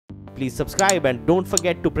please subscribe and don't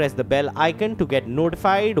forget to press the bell icon to get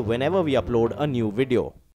notified whenever we upload a new video.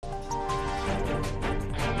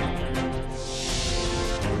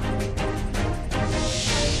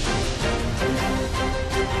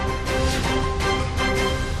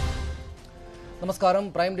 നമസ്കാരം,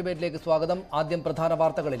 prime ഡിബേറ്റിലേക്ക് സ്വാഗതം. ആദ്യം പ്രധാന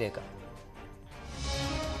വാർത്തകളിലേക്ക്.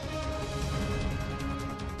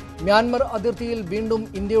 Myanmar അതിർത്തിയിൽ വീണ്ടും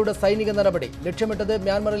ഇന്ത്യയുടെ സൈനിക നടപടി. ലക്ഷ്യമിട്ടത്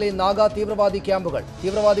മ്യാൻമറിലെ നാഗ തീവ്രവാദി ക്യാമ്പുകൾ.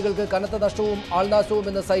 തീവ്രവാദികൾക്ക് കനത്ത നഷ്ടവും ആൾനാശവും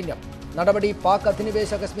എന്ന് സൈന്യം. നടപടി പാക്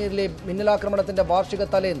അധിനിവേശ കശ്മീരിലെ മിന്നലാക്രമണത്തിന്റെ വാർഷിക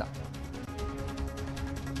തലേന്ന്.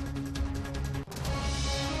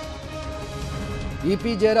 EP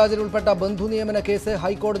ജയരാജൻ ഉൾപ്പെട്ട ബന്ധു നിയമന കേസ്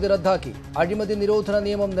ഹൈക്കോടതി റദ്ദാക്കി. അഴിമതി നിരോധന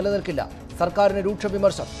നിയമം നിലനിൽക്കില്ല. സർക്കാരിന് രൂക്ഷ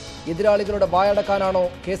വിമർശം. എതിരാളികളുടെ വായടക്കാനാണോ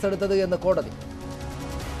കേസെടുത്തത് എന്ന് കോടതി.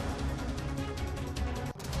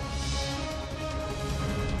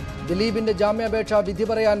 ദിലീപിന്റെ ജാമ്യാപേക്ഷ വിധി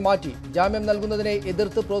പറയാൻ മാറ്റി. ജാമ്യം നൽകുന്നതിനെ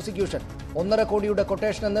എതിർത്ത് പ്രോസിക്യൂഷൻ. 1.5 കോടിയുടെ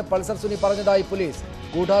കൊട്ടേഷനെന്ന് പൾസർ സുനി പറഞ്ഞതായി പോലീസ്.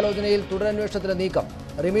 ഗൂഢാലോചനയിൽ തുടരന്വേഷണത്തിന് നീക്കം.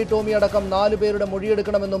 റിമി ടോമി അടക്കം 4 പേരുടെ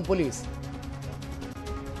മൊഴിയെടുക്കണമെന്നും പോലീസ്.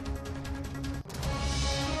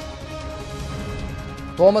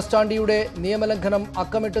 തോമസ് ചാണ്ടിയുടെ നിയമലംഘനം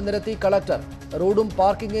അക്കമിട്ട് നിരത്തി കളക്ടർ. റോഡും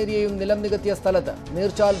പാർക്കിംഗ് ഏരിയയും നിലം നികത്തിയ സ്ഥലത്ത്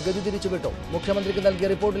നീർച്ചാൽ ഗതി തിരിച്ചുവിട്ടു. മുഖ്യമന്ത്രിക്ക് നൽകിയ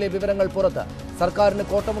റിപ്പോർട്ടിലെ വിവരങ്ങൾ പുറത്ത്. സർക്കാരിന്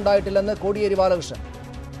കോട്ടമുണ്ടായിട്ടില്ലെന്ന് കോടിയേരി ബാലകൃഷ്ണൻ.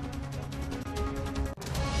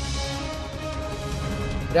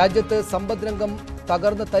 രാജ്യത്ത് സമ്പദ് രംഗം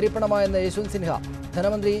തകർന്ന് തരിപ്പണമായെന്ന് യശ്വന്ത് സിൻഹ.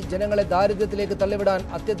 ധനമന്ത്രി ജനങ്ങളെ ദാരിദ്ര്യത്തിലേക്ക് തള്ളിവിടാൻ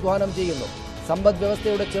അത്യധ്വാനം ചെയ്യുന്നു. സമ്പദ്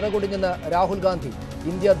വ്യവസ്ഥയുടെ ചിറകൊടിഞ്ഞെന്ന് രാഹുൽ ഗാന്ധി.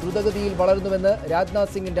 ഇന്ത്യ ദ്രുതഗതിയിൽ വളരുന്നുവെന്ന്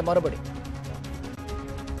രാജ്നാഥ് സിംഗിന്റെ മറുപടി.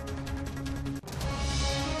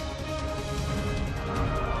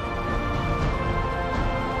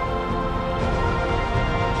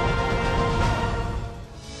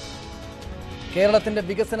 കേരളത്തിന്റെ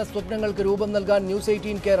വികസന സ്വപ്നങ്ങൾക്ക് രൂപം നൽകാൻ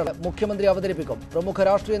News18 കേരള മുഖ്യമന്ത്രി അവതരിപ്പിക്കും. പ്രമുഖ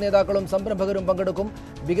രാഷ്ട്രീയ നേതാക്കളും സംരംഭകരും പങ്കെടുക്കും.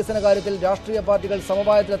 വികസന കാര്യത്തിൽ രാഷ്ട്രീയ പാർട്ടികൾ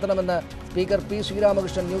സമവായത്തിലെത്തണമെന്ന് സ്പീക്കർ P.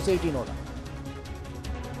 ശ്രീരാമകൃഷ്ണൻ News18നോട്.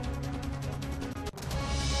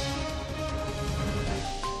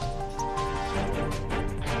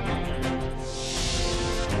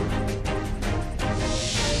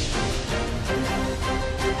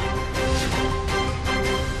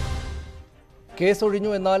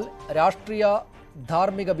 കേസൊഴിഞ്ഞു എന്നാൽ രാഷ്ട്രീയ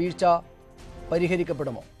ധാർമ്മിക വീഴ്ച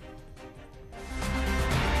പരിഹരിക്കപ്പെടുമോ?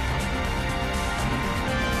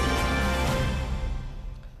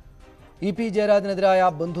 EP ജയരാജനെതിരായ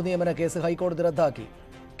ബന്ധുനിയമന കേസ് ഹൈക്കോടതി റദ്ദാക്കി.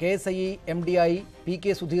 KSI MDയായി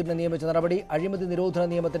PK സുധീറിനെ നിയമിച്ച നടപടി അഴിമതി നിരോധന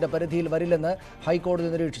നിയമത്തിന്റെ പരിധിയിൽ വരില്ലെന്ന് ഹൈക്കോടതി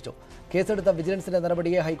നിരീക്ഷിച്ചു. കേസെടുത്ത വിജിലൻസിന്റെ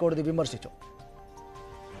നടപടിയെ ഹൈക്കോടതി വിമർശിച്ചു.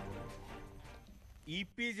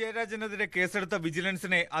 EP ജയരാജനെതിരെ കേസെടുത്ത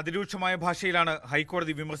വിജിലൻസിനെ അതിരൂക്ഷമായ ഭാഷയിലാണ്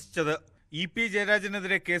ഹൈക്കോടതി വിമർശിച്ചത്. EP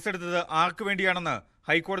ജയരാജനെതിരെ കേസെടുത്തത് ആർക്കു വേണ്ടിയാണെന്ന്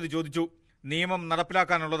ഹൈക്കോടതി ചോദിച്ചു. നിയമം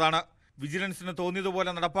നടപ്പിലാക്കാനുള്ളതാണ്. വിജിലൻസിന്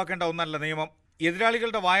തോന്നിയതുപോലെ നടപ്പാക്കേണ്ട ഒന്നല്ല നിയമം.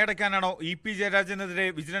 എതിരാളികളുടെ വായടയ്ക്കാനാണോ EP ജയരാജനെതിരെ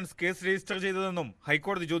വിജിലൻസ് കേസ് രജിസ്റ്റർ ചെയ്തതെന്നും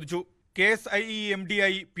ഹൈക്കോടതി ചോദിച്ചു. KSI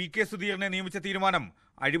MDയായി PK സുധീറിനെ നിയമിച്ച തീരുമാനം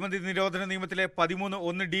അഴിമതി നിരോധന നിയമത്തിലെ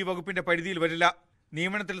 13(1)D വകുപ്പിന്റെ പരിധിയിൽ വരില്ല.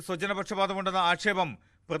 നിയമനത്തിൽ സ്വജനപക്ഷപാതമുണ്ടെന്ന ആക്ഷേപം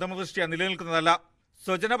പ്രഥമദൃഷ്ട്യാ നിലനിൽക്കുന്നതല്ല.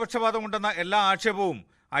 സ്വജനപക്ഷപാതമുണ്ടെന്ന എല്ലാ ആക്ഷേപവും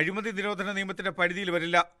അഴിമതി നിരോധന നിയമത്തിന്റെ പരിധിയിൽ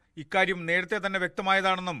വരില്ല. ഇക്കാര്യം നേരത്തെ തന്നെ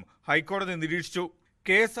വ്യക്തമായതാണെന്നും ഹൈക്കോടതി നിരീക്ഷിച്ചു.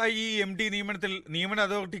 KSI MD നിയമനത്തിൽ നിയമന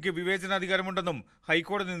അതോറിറ്റിക്ക് വിവേചനാധികാരമുണ്ടെന്നും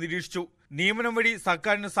ഹൈക്കോടതി നിരീക്ഷിച്ചു. നിയമനം വഴി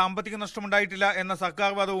സർക്കാരിന് സാമ്പത്തിക നഷ്ടമുണ്ടായിട്ടില്ല എന്ന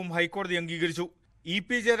സർക്കാർ വാദവും ഹൈക്കോടതി അംഗീകരിച്ചു. EP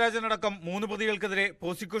ജയരാജനടക്കം 3 പ്രതികൾക്കെതിരെ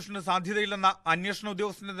പ്രോസിക്യൂഷന് സാധ്യതയില്ലെന്ന അന്വേഷണ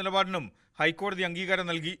ഉദ്യോഗസ്ഥന്റെ നിലപാടിനും ഹൈക്കോടതി അംഗീകാരം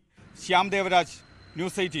നൽകി. ശ്യാം ദേവരാജ്,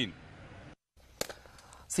 News18.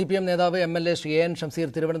 CPM നേതാവ് MLA Shri AN Shamseer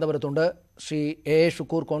തിരുവനന്തപുരത്തുണ്ട്. Shri AA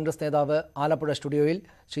Shukkur Congress നേതാവ് ആലപ്പുഴ സ്റ്റുഡിയോയിൽ.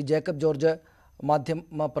 ശ്രീ ജേക്കബ് ജോർജ്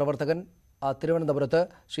മാധ്യമ പ്രവർത്തകൻ തിരുവനന്തപുരത്ത്.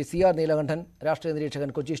 ശ്രീ CR നീലകണ്ഠൻ രാഷ്ട്രീയ നിരീക്ഷകൻ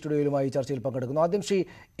കൊച്ചി സ്റ്റുഡിയോയിലുമായി ചർച്ചയിൽ പങ്കെടുക്കുന്നു. ആദ്യം ശ്രീ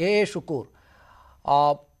AA ഷുക്കൂർ,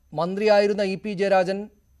 മന്ത്രിയായിരുന്ന EP ജയരാജൻ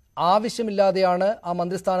ആവശ്യമില്ലാതെയാണ് ആ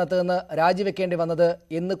മന്ത്രിസ്ഥാനത്ത് നിന്ന് രാജിവെക്കേണ്ടി വന്നത്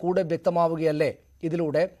എന്ന് കൂടെ വ്യക്തമാവുകയല്ലേ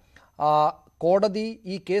ഇതിലൂടെ? കോടതി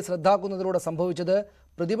ഈ കേസ് റദ്ദാക്കുന്നതിലൂടെ സംഭവിച്ചത്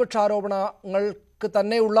പ്രതിപക്ഷാരോപണങ്ങൾക്ക്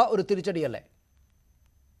തന്നെയുള്ള ഒരു തിരിച്ചടിയല്ലേ?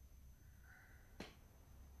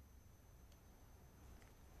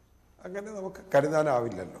 അങ്ങനെ നമുക്ക്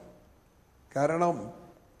കരുതാനാവില്ലല്ലോ. കാരണം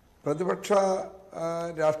പ്രതിപക്ഷ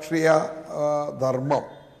രാഷ്ട്രീയ ധർമ്മം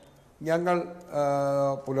ഞങ്ങൾ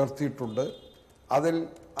പുലർത്തിയിട്ടുണ്ട്. അതിൽ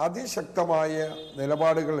അതിശക്തമായ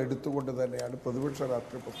നിലപാടുകൾ എടുത്തുകൊണ്ട് തന്നെയാണ് പ്രതിപക്ഷ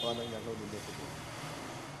രാഷ്ട്രീയ പ്രസ്ഥാനം ഞങ്ങൾ മുന്നോട്ട് പോകുന്നത്.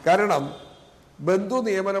 കാരണം ബന്ധു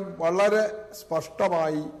നിയമനം വളരെ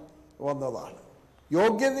സ്പഷ്ടമായി വന്നതാണ്.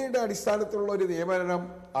 യോഗ്യതയുടെ അടിസ്ഥാനത്തിലുള്ള ഒരു നിയമനം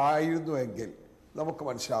ആയിരുന്നുവെങ്കിൽ നമുക്ക്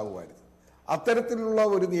മനസ്സിലാകുമായിരുന്നു. അത്തരത്തിലുള്ള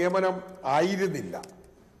ഒരു നിയമനം ആയിരുന്നില്ല.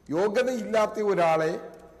 യോഗ്യതയില്ലാത്ത ഒരാളെ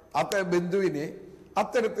ബന്ധുവിനെ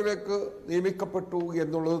അത്തരത്തിലേക്ക് നിയമിക്കപ്പെട്ടു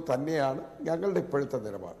എന്നുള്ളത് തന്നെയാണ് ഞങ്ങളുടെ ഇപ്പോഴത്തെ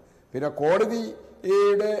നിലപാട്. പിന്നെ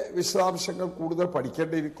കോടതിയുടെ വിശദാംശങ്ങൾ കൂടുതൽ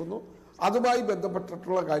പഠിക്കേണ്ടിയിരിക്കുന്നു. അതുമായി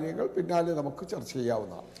ബന്ധപ്പെട്ടിട്ടുള്ള കാര്യങ്ങൾ പിന്നാലെ നമുക്ക് ചർച്ച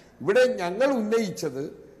ചെയ്യാവുന്നതാണ്. ഇവിടെ ഞങ്ങൾ ഉന്നയിച്ചത്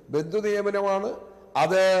ബന്ധു നിയമനമാണ്.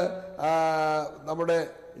 അത് നമ്മുടെ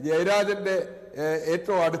ജയരാജന്റെ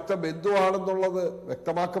ഏറ്റവും അടുത്ത ബന്ധുവാണെന്നുള്ളത്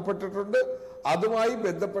വ്യക്തമാക്കപ്പെട്ടിട്ടുണ്ട്. അതുമായി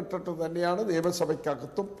ബന്ധപ്പെട്ടിട്ട് തന്നെയാണ്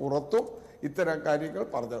നിയമസഭയ്ക്കകത്തും പുറത്തും ഇത്തരം കാര്യങ്ങൾ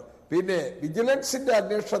പറഞ്ഞത്. പിന്നെ വിജിലൻസിന്റെ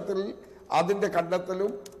അന്വേഷണത്തിൽ അതിന്റെ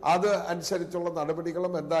കണ്ടെത്തലും അത് അനുസരിച്ചുള്ള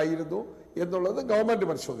നടപടികളും എന്തായിരുന്നു എന്നുള്ളത് ഗവൺമെന്റ്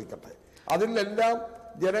പരിശോധിക്കട്ടെ. അതിലെല്ലാം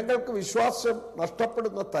ജനങ്ങൾക്ക് വിശ്വാസം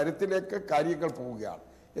നഷ്ടപ്പെടുന്ന തരത്തിലേക്ക് കാര്യങ്ങൾ പോവുകയാണ്.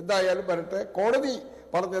 എന്തായാലും വരട്ടെ, കോടതി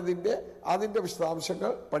അതിന്റെ വിശദാംശങ്ങൾ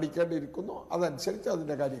പഠിക്കേണ്ടിയിരിക്കുന്നു. അതനുസരിച്ച്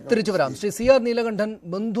അതിന്റെ കാര്യങ്ങൾ തിരിച്ചു വരാം. ശ്രീ CR നീലകണ്ഠൻ,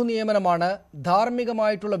 ബന്ധു നിയമനമാണ്,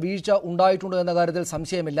 ധാർമ്മികമായിട്ടുള്ള വീഴ്ച ഉണ്ടായിട്ടുണ്ട് എന്ന കാര്യത്തിൽ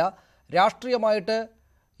സംശയമില്ല. രാഷ്ട്രീയമായിട്ട്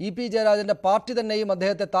EP ജയരാജന്റെ പാർട്ടി തന്നെയും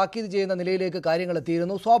അദ്ദേഹത്തെ താക്കീത് ചെയ്യുന്ന നിലയിലേക്ക് കാര്യങ്ങൾ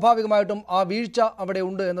എത്തിയിരുന്നു. സ്വാഭാവികമായിട്ടും ആ വീഴ്ച അവിടെ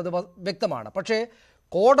ഉണ്ട് എന്നത് വ്യക്തമാണ്. പക്ഷേ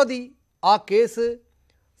കോടതി ആ കേസ്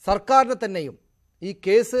സർക്കാരിനെ തന്നെയും ഈ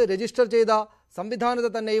കേസ് രജിസ്റ്റർ ചെയ്ത സംവിധാനത്തെ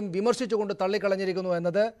തന്നെയും വിമർശിച്ചുകൊണ്ട് തള്ളിക്കളഞ്ഞിരിക്കുന്നു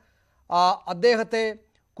എന്നത് അദ്ദേഹത്തെ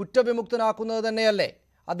കുറ്റവിമുക്തനാക്കുന്നത് തന്നെയല്ലേ?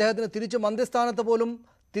 അദ്ദേഹത്തിന് തിരിച്ച് മന്ത്രിസ്ഥാനത്ത് പോലും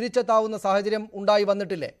തിരിച്ചെത്താവുന്ന സാഹചര്യം ഉണ്ടായി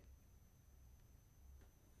വന്നിട്ടില്ലേ?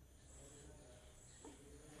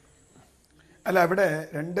 അല്ല, ഇവിടെ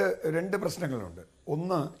രണ്ട് പ്രശ്നങ്ങളുണ്ട്.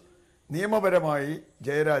 ഒന്ന്, നിയമപരമായി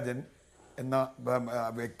ജയരാജൻ എന്ന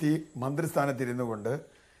വ്യക്തി മന്ത്രിസ്ഥാനത്തിരുന്നു കൊണ്ട്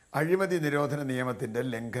അഴിമതി നിരോധന നിയമത്തിൻ്റെ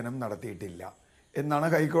ലംഘനം നടത്തിയിട്ടില്ല എന്നാണ്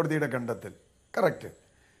ഹൈക്കോടതിയുടെ കണ്ടെത്തൽ. കറക്റ്റ്.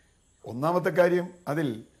 ഒന്നാമത്തെ കാര്യം, അതിൽ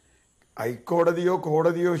ഹൈക്കോടതിയോ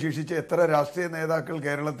കോടതിയോ ശിക്ഷിച്ച എത്ര രാഷ്ട്രീയ നേതാക്കൾ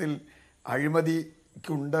കേരളത്തിൽ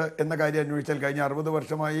അഴിമതിക്കുണ്ട് എന്ന കാര്യം അന്വേഷിച്ചാൽ കഴിഞ്ഞ 60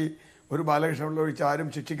 വർഷമായി ഒരു ബാലകൃഷ്ണപിള്ള ഒഴിച്ച് ആരും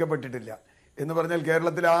ശിക്ഷിക്കപ്പെട്ടിട്ടില്ല എന്ന് പറഞ്ഞാൽ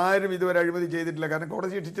കേരളത്തിൽ ആരും ഇതുവരെ അഴിമതി ചെയ്തിട്ടില്ല. കാരണം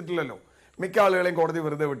കോടതി ശിക്ഷിച്ചിട്ടില്ലല്ലോ. മിക്ക ആളുകളെയും കോടതി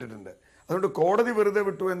വെറുതെ വിട്ടിട്ടുണ്ട്. അതുകൊണ്ട് കോടതി വെറുതെ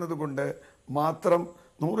വിട്ടു എന്നതുകൊണ്ട് മാത്രം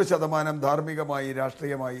 100% ധാർമ്മികമായി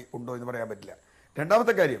രാഷ്ട്രീയമായി ഉണ്ടോ എന്ന് പറയാൻ പറ്റില്ല.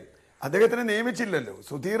 രണ്ടാമത്തെ കാര്യം, അദ്ദേഹത്തിനെ നിയമിച്ചില്ലല്ലോ,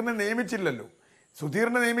 സുധീറിനെ നിയമിച്ചില്ലല്ലോ.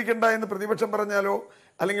 സുധീറിനെ നിയമിക്കേണ്ട എന്ന് പ്രതിപക്ഷം പറഞ്ഞാലോ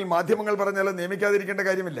അല്ലെങ്കിൽ മാധ്യമങ്ങൾ പറഞ്ഞാലോ നിയമിക്കാതിരിക്കേണ്ട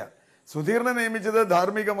കാര്യമില്ല. സുധീറിനെ നിയമിച്ചത്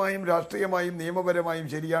ധാർമ്മികമായും രാഷ്ട്രീയമായും നിയമപരമായും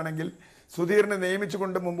ശരിയാണെങ്കിൽ സുധീറിനെ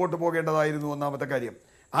നിയമിച്ചുകൊണ്ട് മുമ്പോട്ട് പോകേണ്ടതായിരുന്നു. ഒന്നാമത്തെ കാര്യം.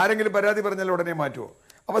 ആരെങ്കിലും പരാതി പറഞ്ഞാൽ ഉടനെ മാറ്റുമോ?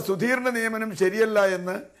 അപ്പോൾ സുധീറിന്റെ നിയമനം ശരിയല്ല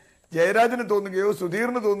എന്ന് ജയരാജന് തോന്നുകയോ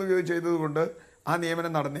സുധീറിന് തോന്നുകയോ ചെയ്തതുകൊണ്ട് ആ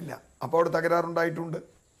നിയമനം നടന്നില്ല. അപ്പോൾ അവിടെ തകരാറുണ്ടായിട്ടുണ്ട്.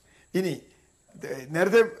 ഇനി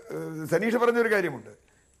നേരത്തെ സനീഷ് പറഞ്ഞൊരു കാര്യമുണ്ട്,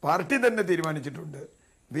 പാർട്ടി തന്നെ തീരുമാനിച്ചിട്ടുണ്ട്,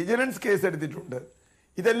 വിജിലൻസ് കേസ് എടുത്തിട്ടുണ്ട്.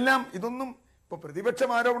 ഇതൊന്നും ഇപ്പോൾ പ്രതിപക്ഷം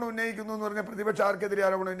ആരോപണം ഉന്നയിക്കുന്നു എന്ന് പറഞ്ഞാൽ പ്രതിപക്ഷം ആർക്കെതിരെ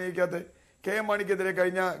ആരോപണം ഉന്നയിക്കാത്ത? KM മാണിക്കെതിരെ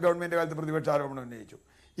കഴിഞ്ഞ ഗവൺമെന്റ് കാലത്ത് പ്രതിപക്ഷ ആരോപണം ഉന്നയിച്ചു.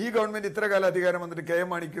 ഈ ഗവൺമെന്റ് ഇത്ര കാലം അധികാരം വന്നിട്ട് KM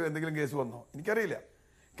മാണിക്ക് എന്തെങ്കിലും കേസ് വന്നോ? എനിക്കറിയില്ല.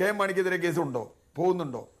 KM മാണിക്കെതിരെ കേസ് ഉണ്ടോ?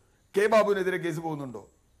 പോകുന്നുണ്ടോ? K ബാബുവിനെതിരെ കേസ് പോകുന്നുണ്ടോ?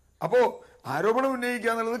 അപ്പോൾ ആരോപണം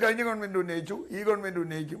ഉന്നയിക്കുക എന്നുള്ളത് കഴിഞ്ഞ ഗവൺമെന്റ് ഉന്നയിച്ചു, ഈ ഗവൺമെന്റ്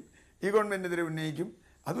ഉന്നയിക്കും, ഈ ഗവൺമെന്റിനെതിരെ ഉന്നയിക്കും,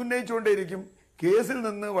 അത് ഉന്നയിച്ചുകൊണ്ടേയിരിക്കും. കേസിൽ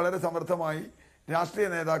നിന്ന് വളരെ സമർത്ഥമായി രാഷ്ട്രീയ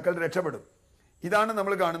നേതാക്കൾ രക്ഷപ്പെടും. ഇതാണ്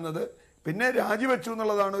നമ്മൾ കാണുന്നത്. പിന്നെ രാജിവെച്ചു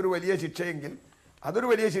എന്നുള്ളതാണ് ഒരു വലിയ ശിക്ഷയെങ്കിൽ അതൊരു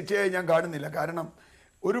വലിയ ശിക്ഷയായി ഞാൻ കാണുന്നില്ല. കാരണം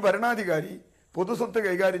ഒരു ഭരണാധികാരി പൊതുസ്വത്ത്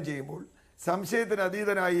കൈകാര്യം ചെയ്യുമ്പോൾ സംശയത്തിന്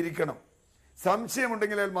അതീതനായിരിക്കണം.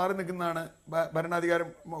 സംശയമുണ്ടെങ്കിൽ അയാൾ മാറി നിൽക്കുന്നതാണ് ഭരണാധികാരം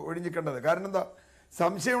ഒഴിഞ്ഞിക്കേണ്ടത്. കാരണം എന്താ,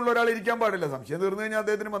 സംശയമുള്ള ഒരാൾ ഇരിക്കാൻ പാടില്ല. സംശയം തീർന്നു കഴിഞ്ഞാൽ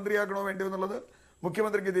അദ്ദേഹത്തിന് മന്ത്രിയാക്കണോ വേണ്ടോ എന്നുള്ളത്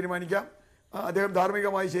മുഖ്യമന്ത്രിക്ക് തീരുമാനിക്കാം. അദ്ദേഹം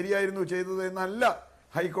ധാർമ്മികമായി ശരിയായിരുന്നു ചെയ്തത് എന്നല്ല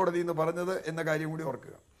ഹൈക്കോടതി എന്ന് പറഞ്ഞത് എന്ന കാര്യം കൂടി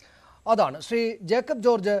ഓർക്കുക. അതാണ് ശ്രീ ജേക്കബ്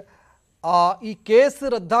ജോർജ്, ഈ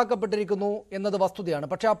കേസ് റദ്ദാക്കപ്പെട്ടിരിക്കുന്നു എന്നത് വസ്തുതയാണ്.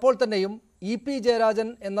 പക്ഷെ അപ്പോൾ തന്നെയും EP ജയരാജൻ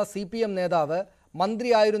എന്ന CPM നേതാവ്,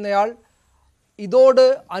 മന്ത്രിയായിരുന്നയാൾ ഇതോട്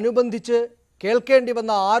അനുബന്ധിച്ച് കേൾക്കേണ്ടി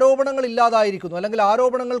വന്ന ആരോപണങ്ങൾ ഇല്ലാതായിരിക്കുന്നു, അല്ലെങ്കിൽ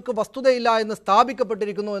ആരോപണങ്ങൾക്ക് വസ്തുതയില്ല എന്ന്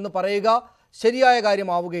സ്ഥാപിക്കപ്പെട്ടിരിക്കുന്നു എന്ന് പറയുക ശരിയായ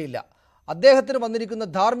കാര്യമാവുകയില്ല. അദ്ദേഹത്തിന് വന്നിരിക്കുന്ന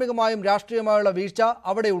ധാർമ്മികമായും രാഷ്ട്രീയമായുള്ള വീഴ്ച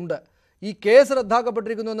അവിടെയുണ്ട്. ഈ കേസ്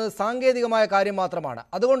റദ്ദാക്കപ്പെട്ടിരിക്കുന്നു എന്നത് സാങ്കേതികമായ കാര്യം മാത്രമാണ്.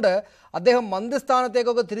 അതുകൊണ്ട് അദ്ദേഹം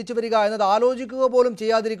മന്ത്രിസ്ഥാനത്തേക്കൊക്കെ തിരിച്ചു വരിക എന്നത് ആലോചിക്കുക പോലും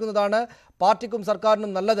ചെയ്യാതിരിക്കുന്നതാണ് പാർട്ടിക്കും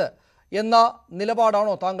സർക്കാരിനും നല്ലത് എന്ന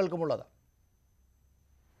നിലപാടാണോ താങ്കൾക്കുമുള്ളത്?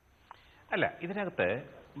 അല്ല, ഇതിനകത്ത്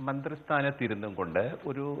മന്ത്രിസ്ഥാനത്തിരുന്നും കൊണ്ട്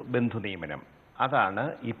ഒരു ബന്ധു നിയമനം, അതാണ്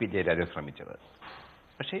EP ജയരാജൻ ശ്രമിച്ചത്.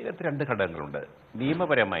 പക്ഷേ ഇതിനകത്ത് 2 ഘടകങ്ങളുണ്ട്.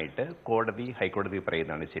 നിയമപരമായിട്ട് കോടതി, ഹൈക്കോടതി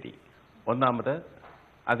പറയുന്നതാണ് ശരി. ഒന്നാമത്,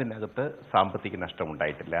 അതിനകത്ത് സാമ്പത്തിക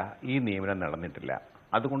നഷ്ടമുണ്ടായിട്ടില്ല, ഈ നിയമനം നടന്നിട്ടില്ല.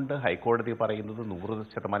 അതുകൊണ്ട് ഹൈക്കോടതി പറയുന്നത്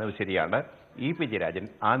 100% ശരിയാണ്. EP ജയരാജൻ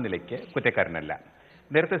ആ നിലയ്ക്ക് കുറ്റക്കാരനല്ല.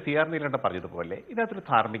 നേരത്തെ CR നീലകണ്ഠൻ പറഞ്ഞതുപോലെ ഇതിനകത്തൊരു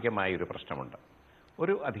ധാർമ്മികമായ ഒരു പ്രശ്നമുണ്ട്.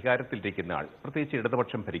 ഒരു അധികാരത്തിലിരിക്കുന്ന ആൾ, പ്രത്യേകിച്ച്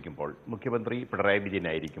ഇടതുപക്ഷം ഭരിക്കുമ്പോൾ, മുഖ്യമന്ത്രി പിണറായി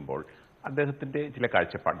വിജയനായിരിക്കുമ്പോൾ അദ്ദേഹത്തിൻ്റെ ചില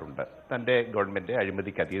കാഴ്ചപ്പാടുണ്ട്. തൻ്റെ ഗവൺമെൻറ്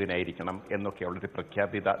അഴിമതിക്ക് അതീതനായിരിക്കണം എന്നൊക്കെയുള്ളൊരു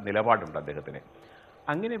പ്രഖ്യാപിത നിലപാടുണ്ട് അദ്ദേഹത്തിന്.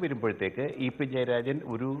 അങ്ങനെ വരുമ്പോഴത്തേക്ക് EP ജയരാജൻ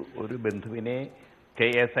ഒരു ബന്ധുവിനെ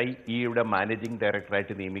KSIEയുടെ മാനേജിംഗ്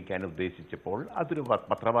ഡയറക്ടറായിട്ട് നിയമിക്കാൻ ഉദ്ദേശിച്ചപ്പോൾ അതൊരു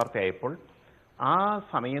പത്രവാർത്തയായപ്പോൾ ആ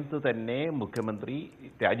സമയത്ത് തന്നെ മുഖ്യമന്ത്രി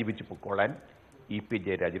രാജിവെച്ച് പൊക്കോളാൻ EP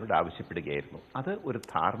ജയരാജനോട് ആവശ്യപ്പെടുകയായിരുന്നു. അത് ഒരു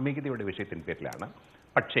ധാർമ്മികതയുടെ വിഷയത്തിൻ്റെ പേരിലാണ്.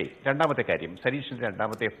 പക്ഷേ രണ്ടാമത്തെ കാര്യം, സരീഷിൻ്റെ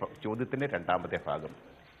ചോദ്യത്തിൻ്റെ രണ്ടാമത്തെ ഭാഗം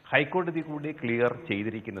ഹൈക്കോടതി കൂടി ക്ലിയർ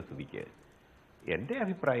ചെയ്തിരിക്കുന്ന സ്ഥിതിക്ക് എൻ്റെ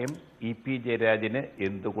അഭിപ്രായം EP ജയരാജന്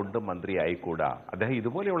എന്തുകൊണ്ട് മന്ത്രി ആയിക്കൂടാ? അദ്ദേഹം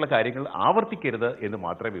ഇതുപോലെയുള്ള കാര്യങ്ങൾ ആവർത്തിക്കരുത് എന്ന്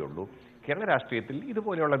മാത്രമേ ഉള്ളൂ. കേരള രാഷ്ട്രീയത്തിൽ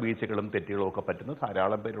ഇതുപോലെയുള്ള വീഴ്ചകളും തെറ്റുകളും ഒക്കെ പറ്റുന്ന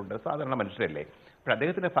ധാരാളം പേരുണ്ട്, സാധാരണ മനുഷ്യരല്ലേ. അപ്പോൾ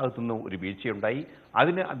അദ്ദേഹത്തിൻ്റെ ഭാഗത്തുനിന്ന് ഒരു വീഴ്ചയുണ്ടായി,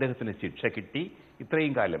 അതിന് അദ്ദേഹത്തിന് ശിക്ഷ കിട്ടി.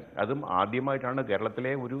 ഇത്രയും കാലം അതും ആദ്യമായിട്ടാണ്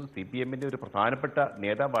കേരളത്തിലെ ഒരു CPMൻ്റെ ഒരു പ്രധാനപ്പെട്ട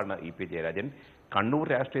നേതാവാണ് EP ജയരാജൻ. കണ്ണൂർ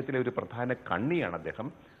രാഷ്ട്രീയത്തിലെ ഒരു പ്രധാന കണ്ണിയാണ് അദ്ദേഹം.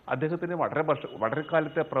 അദ്ദേഹത്തിന് വളരെ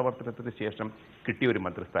കാലത്തെ പ്രവർത്തനത്തിന് ശേഷം കിട്ടിയ ഒരു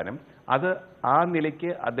മന്ത്രിസ്ഥാനം, അത് ആ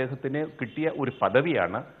നിലയ്ക്ക് അദ്ദേഹത്തിന് കിട്ടിയ ഒരു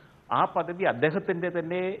പദവിയാണ്. ആ പദവി അദ്ദേഹത്തിൻ്റെ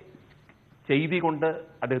തന്നെ ചെയ്തി കൊണ്ട്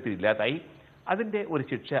അദ്ദേഹത്തിന് ഇല്ലാതായി. അതിൻ്റെ ഒരു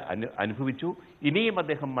ശിക്ഷ അനുഭവിച്ചു. ഇനിയും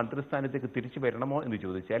അദ്ദേഹം മന്ത്രിസ്ഥാനത്തേക്ക് തിരിച്ചു വരണമോ എന്ന്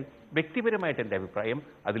ചോദിച്ചാൽ വ്യക്തിപരമായിട്ട് എൻ്റെ അഭിപ്രായം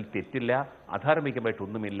അതിൽ തെറ്റില്ല,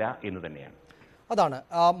 അധാർമികമായിട്ടൊന്നുമില്ല എന്ന് തന്നെയാണ്. അതാണ്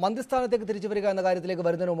മന്ത്രിസ്ഥാനത്തേക്ക് തിരിച്ചു വരിക എന്ന കാര്യത്തിലേക്ക്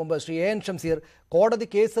വരുന്നതിന് മുമ്പ് ശ്രീ AN ഷംസീർ, കോടതി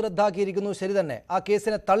കേസ് റദ്ദാക്കിയിരിക്കുന്നു, ശരി തന്നെ, ആ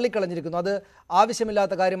കേസിനെ തള്ളിക്കളഞ്ഞിരിക്കുന്നു, അത്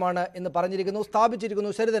ആവശ്യമില്ലാത്ത കാര്യമാണ് എന്ന് പറഞ്ഞിരിക്കുന്നു,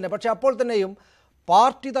 സ്ഥാപിച്ചിരിക്കുന്നു, ശരി തന്നെ. പക്ഷേ അപ്പോൾ തന്നെയും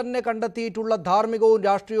പാർട്ടി തന്നെ കണ്ടെത്തിയിട്ടുള്ള ധാർമ്മികവും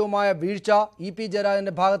രാഷ്ട്രീയവുമായ വീഴ്ച EP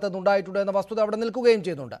ജയരാജൻ്റെ ഭാഗത്തു നിന്നുണ്ടായിട്ടുണ്ട് എന്ന വസ്തുത അവിടെ നിൽക്കുകയും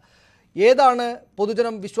ചെയ്യുന്നുണ്ട്. ഏതാണ്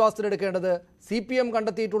പൊതുജനം വിശ്വാസത്തിലെടുക്കേണ്ടത്? CPM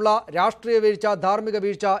കണ്ടെത്തിയിട്ടുള്ള രാഷ്ട്രീയ വീഴ്ച, ധാർമ്മിക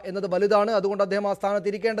വീഴ്ച എന്നത് വലുതാണ്, അതുകൊണ്ട് അദ്ദേഹം ആ സ്ഥാനത്ത്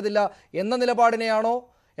ഇരിക്കേണ്ടതില്ല എന്ന നിലപാടിനെയാണോ?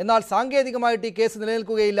 എന്നാൽ സാങ്കേതികമായിട്ട് ഈ കേസ്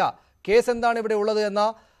നിലനിൽക്കുകയില്ല, കേസ് എന്താണ് ഇവിടെ ഉള്ളത് എന്ന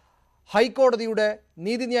ഹൈക്കോടതിയുടെ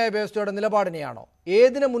നീതിന്യായ വ്യവസ്ഥയുടെ നിലപാടിനെയാണോ?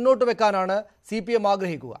 ഏതിനെ മുന്നോട്ട് വെക്കാനാണ് CPM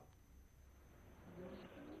ആഗ്രഹിക്കുക?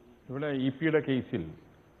 ഇവിടെ EP കേസിൽ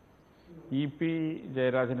EP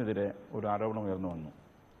ജയരാജനെതിരെ ഒരു ആരോപണം ഉയർന്നു വന്നു.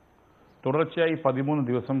 തുടർച്ചയായി 13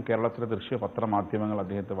 ദിവസം കേരളത്തിലെ ദൃശ്യ പത്രമാധ്യമങ്ങൾ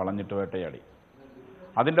അദ്ദേഹത്തെ വളഞ്ഞിട്ട് വേട്ടയാടി.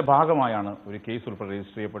 അതിൻ്റെ ഭാഗമായാണ് ഒരു കേസ് ഉൾപ്പെടെ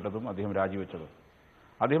രജിസ്റ്റർ ചെയ്യപ്പെട്ടതും അദ്ദേഹം രാജിവെച്ചതും.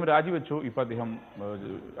 അദ്ദേഹം രാജിവെച്ചു, ഇപ്പോൾ അദ്ദേഹം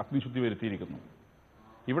അഗ്നിശുദ്ധി വരുത്തിയിരിക്കുന്നു.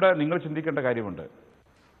 ഇവിടെ നിങ്ങൾ ചിന്തിക്കേണ്ട കാര്യമുണ്ട്,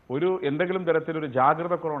 എന്തെങ്കിലും തരത്തിലൊരു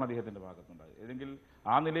ജാഗ്രത കുറവാണ് അദ്ദേഹത്തിൻ്റെ ഭാഗത്തുണ്ടായത്. ഏതെങ്കിൽ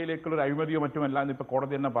ആ നിലയിലേക്കുള്ള ഒരു അഴിമതിയോ മറ്റുമല്ല എന്ന് ഇപ്പോൾ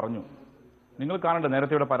കോടതി തന്നെ പറഞ്ഞു. നിങ്ങൾ കാണേണ്ട,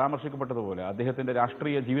 നേരത്തെ ഇവിടെ പരാമർശിക്കപ്പെട്ടതുപോലെ അദ്ദേഹത്തിൻ്റെ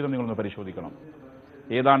രാഷ്ട്രീയ ജീവിതം നിങ്ങളൊന്ന് പരിശോധിക്കണം.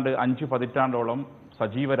 ഏതാണ്ട് 5 പതിറ്റാണ്ടോളം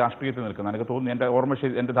സജീവ രാഷ്ട്രീയത്തിൽ നിൽക്കുന്ന, എനിക്ക്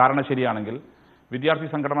തോന്നുന്നു, എൻ്റെ ധാരണ ശരിയാണെങ്കിൽ വിദ്യാർത്ഥി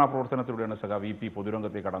സംഘടനാ പ്രവർത്തനത്തിലൂടെയാണ് സഖാവ് EP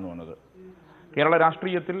പൊതുരംഗത്തേക്ക് കടന്നു വന്നത്. കേരള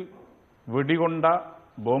രാഷ്ട്രീയത്തിൽ വെടികൊണ്ട,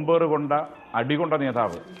 ബോംബേറ് കൊണ്ട, അടികൊണ്ട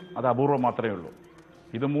നേതാവ് അത് അപൂർവം മാത്രമേ ഉള്ളൂ.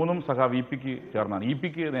 ഇത് മൂന്നും സഖാവ് EPക്ക് ചേർന്നാണ്.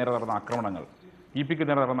 EPക്ക് നേരെ നടന്ന ആക്രമണങ്ങൾ, EPക്ക്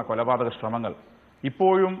നേരെ നടന്ന കൊലപാതക ശ്രമങ്ങൾ,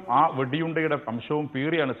 ഇപ്പോഴും ആ വെടിയുണ്ടയുടെ അംശവും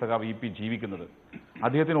പേറിയാണ് സഖാവ് EP ജീവിക്കുന്നത്.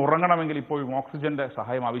 അദ്ദേഹത്തിന് ഉറങ്ങണമെങ്കിൽ ഇപ്പോഴും ഓക്സിജന്റെ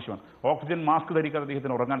സഹായം ആവശ്യമാണ്. ഓക്സിജൻ മാസ്ക് ധരിക്കാതെ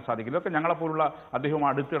അദ്ദേഹത്തിന് ഉറങ്ങാൻ സാധിക്കില്ല. ഇതൊക്കെ ഞങ്ങളെപ്പോലുള്ള അദ്ദേഹം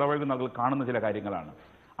അടുത്ത് ഇടപഴകുന്ന ആളുകൾ കാണുന്ന ചില കാര്യങ്ങളാണ്.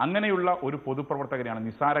 അങ്ങനെയുള്ള ഒരു പൊതുപ്രവർത്തകരെയാണ്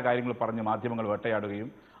നിസ്സാര കാര്യങ്ങൾ പറഞ്ഞ് മാധ്യമങ്ങൾ വേട്ടയാടുകയും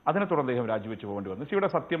അതിനെ തുടർന്ന് അദ്ദേഹം രാജിവെച്ച് പോകേണ്ടി വന്നു. ഇവിടെ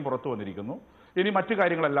സത്യം പുറത്തു വന്നിരിക്കുന്നു. ഇനി മറ്റു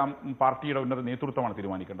കാര്യങ്ങളെല്ലാം പാർട്ടിയുടെ ഉന്നത നേതൃത്വമാണ്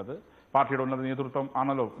തീരുമാനിക്കേണ്ടത്. പാർട്ടിയുടെ ഉന്നത നേതൃത്വം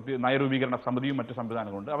ആണല്ലോ നയരൂപീകരണ സമിതിയും മറ്റു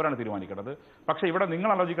സംവിധാനങ്ങളുണ്ട്, അവരാണ് തീരുമാനിക്കേണ്ടത്. പക്ഷേ ഇവിടെ നിങ്ങൾ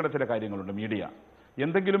ആലോചിക്കേണ്ട ചില കാര്യങ്ങളുണ്ട്. മീഡിയ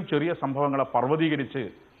എന്തെങ്കിലും ചെറിയ സംഭവങ്ങളെ പർവ്വതീകരിച്ച്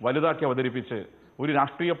വലുതാക്കി അവതരിപ്പിച്ച് ഒരു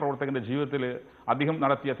രാഷ്ട്രീയ പ്രവർത്തകന്റെ ജീവിതത്തിൽ അദ്ദേഹം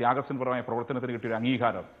നടത്തിയ ത്യാഗസൻപരമായ പ്രവർത്തനത്തിന് കിട്ടിയ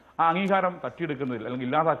അംഗീകാരം, ആ അംഗീകാരം തട്ടിയെടുക്കുന്നതിൽ അല്ലെങ്കിൽ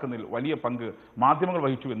ഇല്ലാതാക്കുന്നതിൽ വലിയ പങ്ക് മാധ്യമങ്ങൾ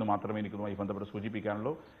വഹിച്ചു എന്ന് മാത്രമേ എനിക്കുമായി ബന്ധപ്പെട്ട്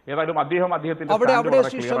സൂചിപ്പിക്കാനുള്ളൂ. ഏതായാലും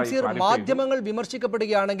മാധ്യമങ്ങൾ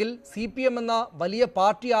വിമർശിക്കപ്പെടുകയാണെങ്കിൽ CPM എന്ന വലിയ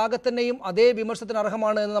പാർട്ടി ആകെ തന്നെയും അതേ വിമർശനത്തിന്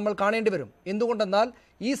അർഹമാണ് എന്ന് നമ്മൾ കാണേണ്ടി വരും. എന്തുകൊണ്ടെന്നാൽ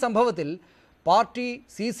ഈ സംഭവത്തിൽ പാർട്ടി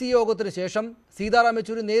CC യോഗത്തിന് ശേഷം സീതാറാം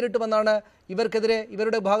യെച്ചൂരി നേരിട്ട് വന്നാണ് ഇവർക്കെതിരെ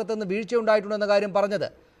ഇവരുടെ ഭാഗത്തുനിന്ന് വീഴ്ചയുണ്ടായിട്ടുണ്ടെന്ന കാര്യം പറഞ്ഞത്.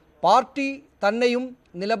 പാർട്ടി തന്നെയും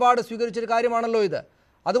നിലപാട് സ്വീകരിച്ചൊരു കാര്യമാണല്ലോ ഇത്.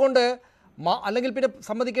 അതുകൊണ്ട് അല്ലെങ്കിൽ പിന്നെ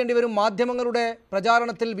സമ്മതിക്കേണ്ടി വരും, മാധ്യമങ്ങളുടെ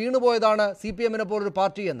പ്രചാരണത്തിൽ വീണുപോയതാണ് CPMനെ പോലൊരു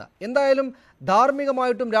പാർട്ടി എന്ന്. എന്തായാലും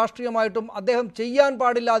ധാർമ്മികമായിട്ടും രാഷ്ട്രീയമായിട്ടും അദ്ദേഹം ചെയ്യാൻ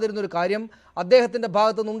പാടില്ലാതിരുന്നൊരു കാര്യം അദ്ദേഹത്തിൻ്റെ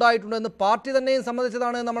ഭാഗത്തുനിന്ന് ഉണ്ടായിട്ടുണ്ടെന്ന് പാർട്ടി തന്നെയും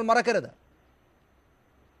സമ്മതിച്ചതാണ് നമ്മൾ മറക്കരുത്.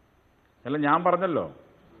 അല്ല, ഞാൻ പറഞ്ഞല്ലോ,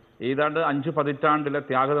 ഏതാണ്ട് 5 പതിറ്റാണ്ടിലെ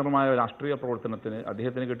ത്യാഗതരമായ രാഷ്ട്രീയ പ്രവർത്തനത്തിന്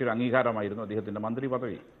അദ്ദേഹത്തിന് കിട്ടിയൊരു അംഗീകാരമായിരുന്നു അദ്ദേഹത്തിൻ്റെ മന്ത്രി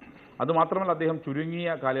പദവി. അതുമാത്രമല്ല, അദ്ദേഹം ചുരുങ്ങിയ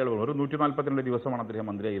കാലയളവ്, ഒരു 142 ദിവസമാണ് അദ്ദേഹം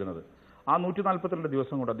മന്ത്രിയായിരുന്നത്. ആ 142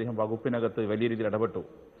 ദിവസം കൊണ്ട് അദ്ദേഹം വകുപ്പിനകത്ത് വലിയ രീതിയിൽ ഇടപെട്ടു.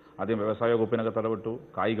 അദ്ദേഹം വ്യവസായ വകുപ്പിനകത്ത് ഇടപെട്ടു,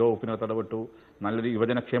 കായിക വകുപ്പിനകത്ത് ഇടപെട്ടു, നല്ലൊരു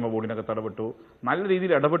യുവജനക്ഷേമ ബോർഡിനകത്ത് ഇടപെട്ടു. നല്ല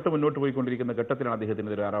രീതിയിൽ ഇടപെട്ട് മുന്നോട്ട് പോയിക്കൊണ്ടിരിക്കുന്ന ഘട്ടത്തിലാണ്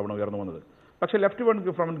അദ്ദേഹത്തിനെതിരെ ആരോപണം ഉയർന്നു വന്നത്. പക്ഷേ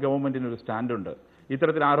ലെഫ്റ്റ് ഫ്രണ്ട് ഗവൺമെന്റിന് ഒരു സ്റ്റാൻഡുണ്ട്.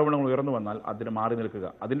 ഇത്തരത്തിൽ ആരോപണങ്ങൾ ഉയർന്നു വന്നാൽ അതിന് മാറി നിൽക്കുക.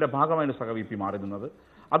 അതിന്റെ ഭാഗമായാണ് സഖാവ് EP മാറി നിന്നത്.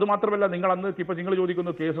 അതുമാത്രമല്ല, നിങ്ങൾ അന്ന് ഇപ്പോൾ നിങ്ങൾ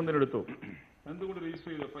ചോദിക്കുന്നു കേസ് എന്തിനെടുത്തു, എന്തുകൊണ്ട്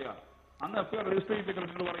രജിസ്റ്റർ ചെയ്തു FIR? അന്ന് FIR രജിസ്റ്റർ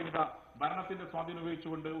ചെയ്തിട്ട് പറയുന്നത് ഭരണത്തിന്റെ സ്വാധീനം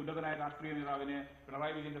ഉപയോഗിച്ചുകൊണ്ട് ഉന്നതനായ രാഷ്ട്രീയ നേതാവിനെ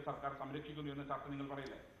പിണറായി വിജയന്റെ സർക്കാർ സംരക്ഷിക്കുന്നു എന്ന ചർച്ച നിങ്ങൾ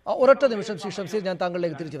പറയില്ലേ? ഒരൊറ്റ നിമിഷം ശ്രീ ഷംസീർ, ഞാൻ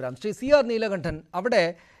താങ്കളിലേക്ക് തിരിച്ചു വരാം. ശ്രീ CR നീലകണ്ഠൻ, അവിടെ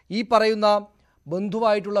ഈ പറയുന്ന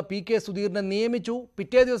ബന്ധുവായിട്ടുള്ള PK സുധീറിനെ നിയമിച്ചു.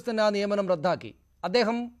 പിറ്റേ ദിവസം തന്നെ ആ നിയമനം റദ്ദാക്കി.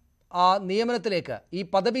 അദ്ദേഹം ആ നിയമനത്തിലേക്ക്, ഈ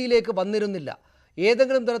പദവിയിലേക്ക് വന്നിരുന്നില്ല.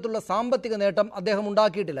 ഏതെങ്കിലും തരത്തിലുള്ള സാമ്പത്തിക നേട്ടം അദ്ദേഹം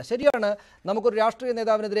ഉണ്ടാക്കിയിട്ടില്ല. ശരിയാണ്, നമുക്കൊരു രാഷ്ട്രീയ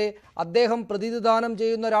നേതാവിനെതിരെ അദ്ദേഹം പ്രതിനിധാനം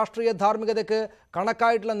ചെയ്യുന്ന രാഷ്ട്രീയ ധാർമ്മികതയ്ക്ക്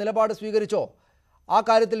കണക്കായിട്ടുള്ള നിലപാട് സ്വീകരിച്ചോ? ആ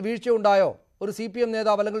കാര്യത്തിൽ വീഴ്ചയുണ്ടായോ? ഒരു CPM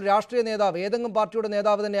നേതാവ് അല്ലെങ്കിൽ രാഷ്ട്രീയ നേതാവ്, ഏതെങ്കിലും പാർട്ടിയുടെ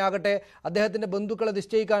നേതാവ് തന്നെ ആകട്ടെ, അദ്ദേഹത്തിൻ്റെ ബന്ധുക്കളെ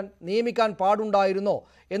നിയമിക്കാൻ പാടുണ്ടായിരുന്നോ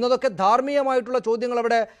എന്നതൊക്കെ ധാർമ്മികമായിട്ടുള്ള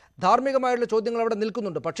ചോദ്യങ്ങൾ അവിടെ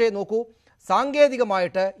നിൽക്കുന്നുണ്ട്. പക്ഷേ നോക്കൂ,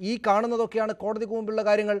 സാങ്കേതികമായിട്ട് ഈ കാണുന്നതൊക്കെയാണ് കോടതിക്ക് മുമ്പുള്ള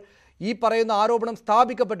കാര്യങ്ങൾ. ഈ പറയുന്ന ആരോപണം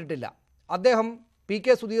സ്ഥാപിക്കപ്പെട്ടിട്ടില്ല. അദ്ദേഹം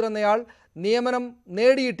PK സുധീർ എന്നയാൾ നിയമനം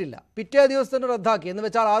നേടിയിട്ടില്ല. പിറ്റേ ദിവസം തന്നെ റദ്ദാക്കി എന്ന്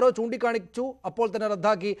വെച്ചാൽ ആരോ ചൂണ്ടിക്കാണിച്ചു, അപ്പോൾ തന്നെ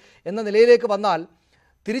റദ്ദാക്കി എന്ന നിലയിലേക്ക് വന്നാൽ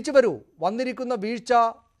തിരിച്ചു വരൂ, വന്നിരിക്കുന്ന വീഴ്ച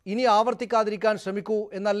ഇനി ആവർത്തിക്കാതിരിക്കാൻ ശ്രമിക്കൂ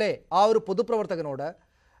എന്നല്ലേ ആ ഒരു പൊതുപ്രവർത്തകനോട്,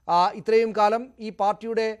 ഇത്രയും കാലം ഈ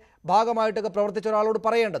പാർട്ടിയുടെ ഭാഗമായിട്ടൊക്കെ പ്രവർത്തിച്ച ഒരാളോട്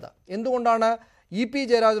പറയേണ്ടത്? എന്തുകൊണ്ടാണ് EP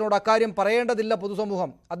ജയരാജനോട് അക്കാര്യം പറയേണ്ടതില്ല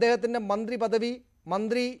പൊതുസമൂഹം? അദ്ദേഹത്തിൻ്റെ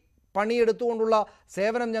മന്ത്രി പണിയെടുത്തുകൊണ്ടുള്ള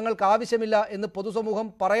സേവനം ഞങ്ങൾക്ക് ആവശ്യമില്ല എന്ന് പൊതുസമൂഹം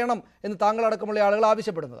പറയണം എന്ന് താങ്കളടക്കമുള്ള ആളുകൾ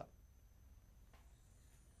ആവശ്യപ്പെടുന്നത്?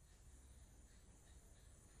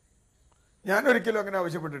 ഞാൻ ഒരിക്കലും അങ്ങനെ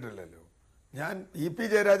ആവശ്യപ്പെട്ടിട്ടില്ലല്ലോ. ഞാൻ EP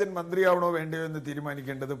ജയരാജൻ മന്ത്രിയാവണോ വേണ്ടയോ എന്ന്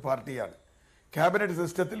തീരുമാനിക്കേണ്ടത് പാർട്ടിയാണ്. ക്യാബിനറ്റ്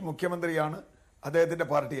സിസ്റ്റത്തിൽ മുഖ്യമന്ത്രിയാണ്, അദ്ദേഹത്തിന്റെ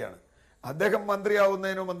പാർട്ടിയാണ്. അദ്ദേഹം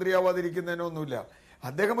മന്ത്രിയാവുന്നതിനോ മന്ത്രിയാവാതിരിക്കുന്നതിനോ ഒന്നുമില്ല.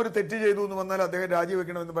 അദ്ദേഹം ഒരു തെറ്റ് ചെയ്തു എന്ന് വന്നാൽ അദ്ദേഹം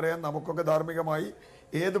രാജിവെക്കണമെന്ന് പറയാൻ നമുക്കൊക്കെ ധാർമ്മികമായി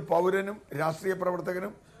ഏത് പൗരനും രാഷ്ട്രീയ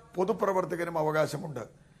പ്രവർത്തകനും പൊതുപ്രവർത്തകനും അവകാശമുണ്ട്.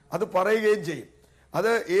 അത് പറയുകയും ചെയ്യും. അത്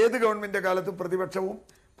ഏത് ഗവൺമെന്റ് കാലത്തും പ്രതിപക്ഷവും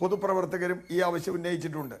പൊതുപ്രവർത്തകരും ഈ ആവശ്യം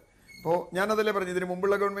ഉന്നയിച്ചിട്ടുണ്ട്. അപ്പോൾ ഞാനതല്ലേ പറഞ്ഞു, ഇതിന്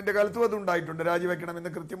മുമ്പുള്ള ഗവൺമെന്റ് കാലത്തും അത് ഉണ്ടായിട്ടുണ്ട്.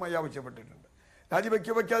 രാജിവെക്കണമെന്ന് കൃത്യമായി ആവശ്യപ്പെട്ടിട്ടുണ്ട്.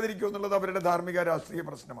 വെക്കാതിരിക്കുമോ എന്നുള്ളത് അവരുടെ ധാർമ്മിക രാഷ്ട്രീയ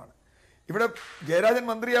പ്രശ്നമാണ്. ഇവിടെ ജയരാജൻ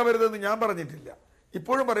മന്ത്രിയാവരുതെന്ന് ഞാൻ പറഞ്ഞിട്ടില്ല,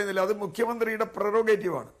 ഇപ്പോഴും പറയുന്നില്ല. അത് മുഖ്യമന്ത്രിയുടെ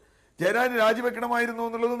പ്രൊറോഗേറ്റീവാണ്. ജയരാജൻ രാജിവെക്കണമായിരുന്നു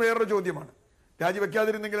എന്നുള്ളതും വേറൊരു ചോദ്യമാണ്.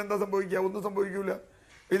 രാജിവെക്കാതിരുന്നെങ്കിൽ എന്താ സംഭവിക്കുക? ഒന്നും സംഭവിക്കൂല.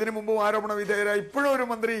 ഇതിനു മുമ്പും ആരോപണ വിധേയരായ ഇപ്പോഴും ഒരു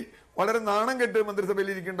മന്ത്രി വളരെ നാണം കെട്ട് മന്ത്രിസഭയിൽ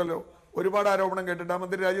ഇരിക്കണ്ടല്ലോ. ഒരുപാട് ആരോപണം കേട്ടിട്ട് ആ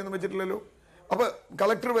മന്ത്രി രാജിയൊന്നും വെച്ചിട്ടില്ലല്ലോ. അപ്പൊ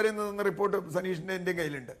കളക്ടർ വരെ നിന്ന് റിപ്പോർട്ട് സനീഷിന്റെ എൻ്റെ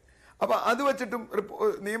കയ്യിലുണ്ട്. അപ്പൊ അത് വെച്ചിട്ടും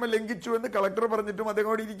നിയമം ലംഘിച്ചു എന്ന് കളക്ടർ പറഞ്ഞിട്ടും അദ്ദേഹം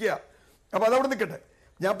അവിടെ ഇരിക്കുക. അപ്പൊ അതവിടെ നിൽക്കട്ടെ.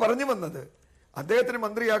 ഞാൻ പറഞ്ഞു വന്നത്, അദ്ദേഹത്തിന്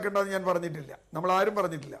മന്ത്രിയാക്കേണ്ടതെന്ന് ഞാൻ പറഞ്ഞിട്ടില്ല, നമ്മൾ ആരും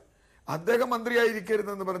പറഞ്ഞിട്ടില്ല. അദ്ദേഹം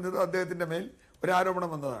മന്ത്രിയായിരിക്കരുതെന്ന് പറഞ്ഞത് അദ്ദേഹത്തിന്റെ മേൽ ഒരു ആരോപണം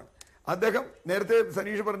വന്നതാണ്. അദ്ദേഹം നേരത്തെ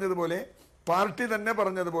സനീഷ് പറഞ്ഞതുപോലെ, പാർട്ടി തന്നെ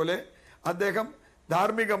പറഞ്ഞതുപോലെ, അദ്ദേഹം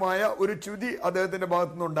ധാർമ്മികമായ ഒരു ച്യുതി അദ്ദേഹത്തിന്റെ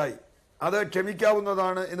ഭാഗത്തുനിന്നുണ്ടായി. അത്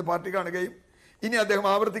ക്ഷമിക്കാവുന്നതാണ് എന്ന് പാർട്ടി കാണുകയും ഇനി അദ്ദേഹം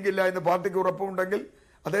ആവർത്തിക്കില്ല എന്ന് പാർട്ടിക്ക് ഉറപ്പുണ്ടെങ്കിൽ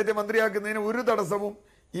അദ്ദേഹത്തെ മന്ത്രിയാക്കുന്നതിന് ഒരു തടസ്സവും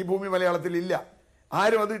ഈ ഭൂമി മലയാളത്തിൽ ഇല്ല.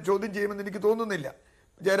 ആരും അത് ചോദ്യം ചെയ്യുമെന്ന് എനിക്ക് തോന്നുന്നില്ല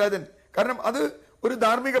ജയരാജൻ. കാരണം അത് ഒരു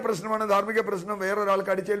ധാർമ്മിക പ്രശ്നമാണ്. ധാർമ്മിക പ്രശ്നം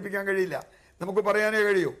വേറൊരാൾക്ക് അടിച്ചേൽപ്പിക്കാൻ കഴിയില്ല. നമുക്ക് പറയാനേ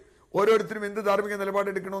കഴിയൂ. ഓരോരുത്തരും എന്ത് ധാർമ്മിക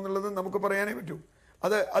നിലപാടെടുക്കണമെന്നുള്ളത് നമുക്ക് പറയാനേ പറ്റൂ.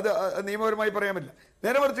 അത് അത് നിയമപരമായി പറയാൻ പറ്റില്ല.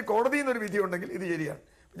 നേരെ മറിച്ച് കോടതിയിൽ നിന്നൊരു വിധി ഉണ്ടെങ്കിൽ ഇത് ശരിയാണ്.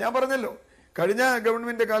 ഞാൻ പറഞ്ഞല്ലോ, കഴിഞ്ഞ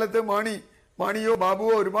ഗവൺമെന്റ് കാലത്ത് മാണിയോ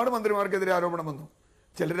ബാബുവോ ഒരുപാട് മന്ത്രിമാർക്കെതിരെ ആരോപണം വന്നു.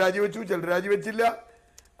 ചിലർ രാജിവെച്ചു, ചിലർ രാജിവെച്ചില്ല.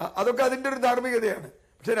 അതൊക്കെ അതിൻ്റെ ഒരു ധാർമ്മികതയാണ്.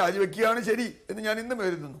 പക്ഷെ രാജിവെക്കുകയാണ് ശരി എന്ന് ഞാൻ ഇന്നും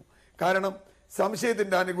കരുതുന്നു. കാരണം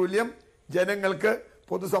സംശയത്തിന്റെ ആനുകൂല്യം ജനങ്ങൾക്ക്,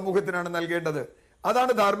 പൊതുസമൂഹത്തിനാണ് നൽകേണ്ടത്.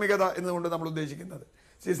 അതാണ് ധാർമ്മികത എന്നുകൊണ്ട് നമ്മൾ ഉദ്ദേശിക്കുന്നത്.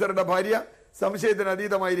 സീസറുടെ ഭാര്യ സംശയത്തിന്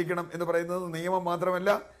അതീതമായിരിക്കണം എന്ന് പറയുന്നത് നിയമം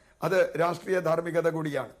മാത്രമല്ല, അത് രാഷ്ട്രീയ ധാർമ്മികത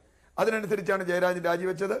കൂടിയാണ്. അതിനനുസരിച്ചാണ് ജയരാജൻ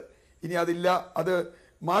രാജിവെച്ചത്. ഇനി അതില്ല, അത്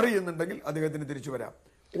മാറി എന്നുണ്ടെങ്കിൽ അദ്ദേഹത്തിന് തിരിച്ചു വരാം.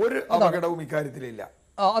 ഒരു അപകടവും ഇക്കാര്യത്തിലില്ല.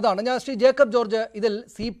 അതാണ് ഞാൻ ശ്രീ ജേക്കബ് ജോർജ്, ഇതിൽ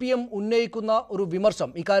CPM ഉന്നയിക്കുന്ന ഒരു വിമർശം,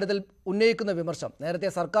 ഇക്കാര്യത്തിൽ ഉന്നയിക്കുന്ന വിമർശം, നേരത്തെ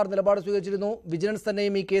സർക്കാർ നിലപാട് സ്വീകരിച്ചിരുന്നു. വിജിലൻസ്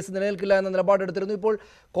തന്നെയും ഈ കേസ് നിലനിൽക്കില്ല എന്ന നിലപാടെടുത്തിരുന്നു. ഇപ്പോൾ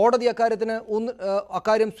കോടതി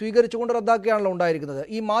അക്കാര്യം സ്വീകരിച്ചുകൊണ്ട് റദ്ദാക്കിയാണല്ലോ ഉണ്ടായിരിക്കുന്നത്.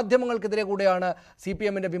 ഈ മാധ്യമങ്ങൾക്കെതിരെ കൂടെയാണ്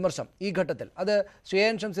CPMന്റെ വിമർശം ഈ ഘട്ടത്തിൽ. അത് ശ്രീ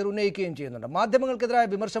എൻ ഷംസീർ ഉന്നയിക്കുകയും ചെയ്യുന്നുണ്ട്. മാധ്യമങ്ങൾക്കെതിരായ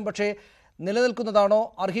വിമർശം പക്ഷേ നിലനിൽക്കുന്നതാണോ,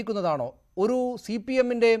 അർഹിക്കുന്നതാണോ? ഒരു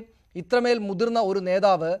CPMന്റെ ഇത്രമേൽ മുതിർന്ന ഒരു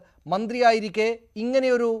നേതാവ് മന്ത്രിയായിരിക്കെ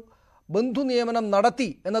ഇങ്ങനെയൊരു ബന്ധു നിയമനം നടത്തി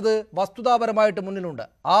എന്നത് വസ്തുതാപരമായിട്ട് മുന്നിലുണ്ട്.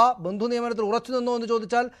 ആ ബന്ധു നിയമനത്തിൽ ഉറച്ചു നിന്നോ എന്ന്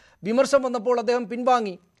ചോദിച്ചാൽ വിമർശം വന്നപ്പോൾ അദ്ദേഹം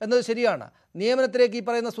പിൻവാങ്ങി എന്നത് ശരിയാണ്. നിയമനത്തിലേക്ക് ഈ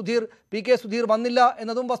പറയുന്ന PK സുധീർ വന്നില്ല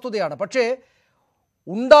എന്നതും വസ്തുതയാണ്. പക്ഷേ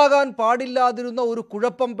ഉണ്ടാകാൻ പാടില്ലാതിരുന്ന ഒരു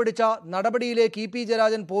കുഴപ്പം പിടിച്ച നടപടിയിലേക്ക് EP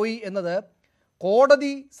ജയരാജൻ പോയി എന്നത്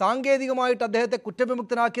കോടതി സാങ്കേതികമായിട്ട് അദ്ദേഹത്തെ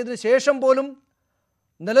കുറ്റവിമുക്തനാക്കിയതിന് ശേഷം പോലും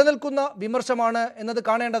നിലനിൽക്കുന്ന വിമർശമാണ് എന്നത്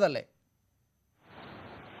കാണേണ്ടതല്ലേ?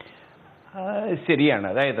 ശരിയാണ്.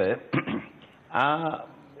 അതായത് ആ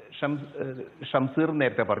ഷംസീർ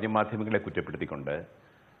നേരത്തെ പറഞ്ഞു മാധ്യമങ്ങളെ കുറ്റപ്പെടുത്തിക്കൊണ്ട്.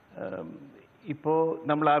 ഇപ്പോൾ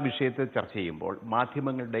നമ്മൾ ആ വിഷയത്തെ ചർച്ച ചെയ്യുമ്പോൾ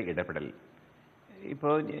മാധ്യമങ്ങളുടെ ഇടപെടൽ,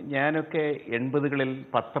 ഇപ്പോൾ ഞാനൊക്കെ 80കളിൽ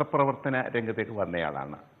പത്രപ്രവർത്തന രംഗത്തേക്ക്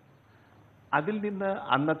വന്നയാളാണ്. അതിൽ നിന്ന്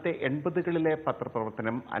അന്നത്തെ 80കളിലെ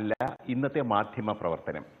പത്രപ്രവർത്തനം അല്ല ഇന്നത്തെ മാധ്യമ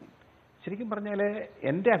പ്രവർത്തനം. ശരിക്കും പറഞ്ഞാൽ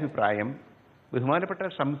എൻ്റെ അഭിപ്രായം ബഹുമാനപ്പെട്ട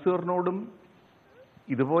ഷംസീറിനോടും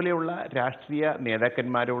ഇതുപോലെയുള്ള രാഷ്ട്രീയ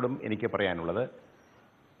നേതാക്കന്മാരോടും എനിക്ക് പറയാനുള്ളത്,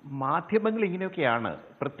 മാധ്യമങ്ങൾ ഇങ്ങനെയൊക്കെയാണ്.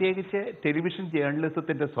 പ്രത്യേകിച്ച് ടെലിവിഷൻ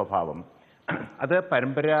ജേർണലിസത്തിൻ്റെ സ്വഭാവം അത്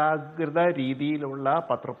പരമ്പരാഗത രീതിയിലുള്ള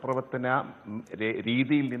പത്രപ്രവർത്തന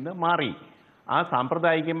രീതിയിൽ നിന്ന് മാറി, ആ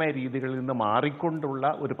സാമ്പ്രദായികമായ രീതികളിൽ നിന്ന് മാറിക്കൊണ്ടുള്ള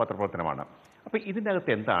ഒരു പത്രപ്രവർത്തനമാണ്. അപ്പോൾ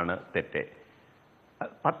ഇതിനകത്ത് എന്താണ് തെറ്റ്?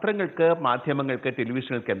 പത്രങ്ങൾക്ക്, മാധ്യമങ്ങൾക്ക്,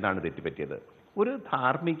 ടെലിവിഷനുകൾക്ക് എന്താണ് തെറ്റുപറ്റിയത്? ഒരു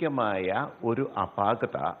ധാർമ്മികമായ ഒരു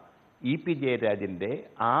അപാകത ഇ.പി. ജയരാജൻ്റെ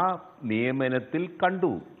ആ നിയമനത്തിൽ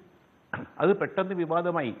കണ്ടു. അത് പെട്ടെന്ന്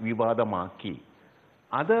വിവാദമാക്കി.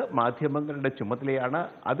 അത് മാധ്യമങ്ങളുടെ ചുമതലയാണ്.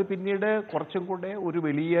 അത് പിന്നീട് കുറച്ചും കൂടെ ഒരു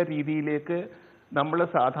വലിയ രീതിയിലേക്ക് നമ്മൾ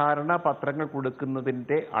സാധാരണ പത്രങ്ങൾ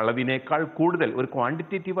കൊടുക്കുന്നതിൻ്റെ അളവിനേക്കാൾ കൂടുതൽ ഒരു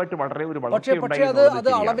ക്വാണ്ടിറ്റേറ്റീവായിട്ട് വളരെ ഒരു പക്ഷേ അത്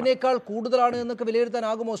അളവിനേക്കാൾ കൂടുതലാണ് എന്നൊക്കെ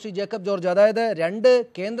വിലയിരുത്താനാകുമോ ശ്രീ ജേക്കബ് ജോർജ്? അതായത് 2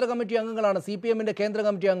 കേന്ദ്ര കമ്മിറ്റി അംഗങ്ങളാണ്, CPM-ന്റെ കേന്ദ്ര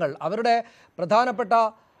കമ്മിറ്റി അംഗങ്ങൾ. അവരുടെ പ്രധാനപ്പെട്ട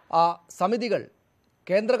സമിതികൾ,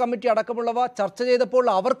 കേന്ദ്ര കമ്മിറ്റി അടക്കമുള്ളവ ചർച്ച ചെയ്തപ്പോൾ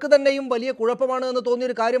അവർക്ക് തന്നെയും വലിയ കുഴപ്പമാണ് എന്ന്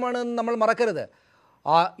തോന്നിയൊരു കാര്യമാണ് എന്ന് നമ്മൾ മറക്കരുത്.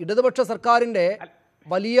 ആ ഇടതുപക്ഷ സർക്കാരിൻ്റെ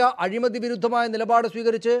വലിയ അഴിമതി വിരുദ്ധമായ നിലപാട്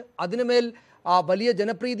സ്വീകരിച്ച് അതിനുമേൽ വലിയ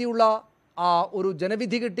ജനപ്രീതിയുള്ള ഒരു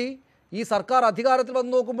ജനവിധി കിട്ടി. ഈ സർക്കാർ അധികാരത്തിൽ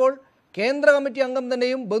വന്നു നോക്കുമ്പോൾ കേന്ദ്ര കമ്മിറ്റി അംഗം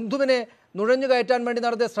തന്നെയും ബന്ധുവിനെ നുഴഞ്ഞു കയറ്റാൻ വേണ്ടി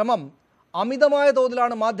നടത്തിയ ശ്രമം അമിതമായ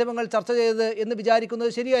തോതിലാണ് മാധ്യമങ്ങൾ ചർച്ച ചെയ്തത് എന്ന്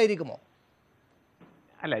വിചാരിക്കുന്നത് ശരിയായിരിക്കുമോ?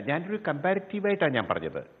 അല്ല, ഞാനൊരു കമ്പാരിറ്റീവായിട്ടാണ് ഞാൻ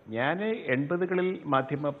പറഞ്ഞത്. ഞാൻ 80കളിൽ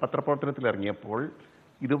പത്രപ്രവർത്തനത്തിൽ ഇറങ്ങിയപ്പോൾ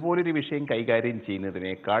ഇതുപോലൊരു വിഷയം കൈകാര്യം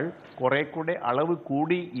ചെയ്യുന്നതിനേക്കാൾ കുറെ കൂടെ അളവ്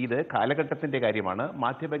കൂടി ഇത് കാലഘട്ടത്തിൻ്റെ കാര്യമാണ്,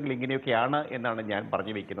 മാധ്യമങ്ങൾ ഇങ്ങനെയൊക്കെയാണ് എന്നാണ് ഞാൻ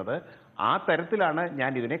പറഞ്ഞു വയ്ക്കുന്നത്. ആ തരത്തിലാണ്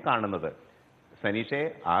ഞാൻ ഇതിനെ കാണുന്നത്. സനീഷെ,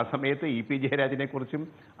 ആ സമയത്ത് ഇ.പി. ജയരാജനെക്കുറിച്ചും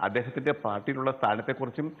അദ്ദേഹത്തിൻ്റെ പാർട്ടിയിലുള്ള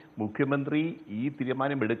സ്ഥാനത്തെക്കുറിച്ചും മുഖ്യമന്ത്രി ഈ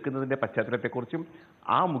തീരുമാനമെടുക്കുന്നതിൻ്റെ പശ്ചാത്തലത്തെക്കുറിച്ചും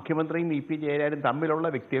ആ മുഖ്യമന്ത്രിയും ഇ.പി. ജയരാജനും തമ്മിലുള്ള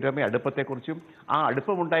വ്യക്തിപരമായ അടുപ്പത്തെക്കുറിച്ചും ആ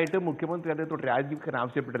അടുപ്പമുണ്ടായിട്ട് മുഖ്യമന്ത്രി അദ്ദേഹത്തോട് രാജിവെക്കാൻ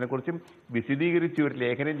ആവശ്യപ്പെട്ടതിനെക്കുറിച്ചും വിശദീകരിച്ച ഒരു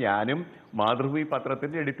ലേഖനം ഞാനും മാതൃഭൂമി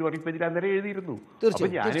പത്രത്തിൻ്റെ എഡിറ്റോറിയൽ പേജിൽ അന്നേരം എഴുതിയിരുന്നു.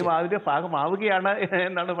 അപ്പോൾ ഞാനും അതിൻ്റെ ഭാഗമാവുകയാണ്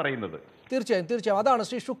എന്നാണ് പറയുന്നത്. തീർച്ചയായും അതാണ്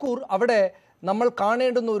ശ്രീ ഷുക്കൂർ അവിടെ നമ്മൾ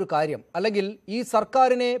കാണേണ്ടുന്ന ഒരു കാര്യം, അല്ലെങ്കിൽ ഈ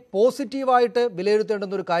സർക്കാരിനെ പോസിറ്റീവായിട്ട്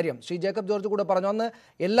വിലയിരുത്തേണ്ടുന്ന ഒരു കാര്യം. ശ്രീ ജേക്കബ് ജോർജ് കൂടെ പറഞ്ഞു, അന്ന്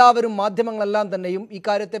എല്ലാവരും, മാധ്യമങ്ങളെല്ലാം തന്നെയും ഈ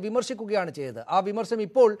കാര്യത്തെ വിമർശിക്കുകയാണ് ചെയ്തത്. ആ വിമർശനം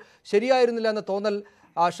ഇപ്പോൾ ശരിയായിരുന്നില്ല എന്ന തോന്നൽ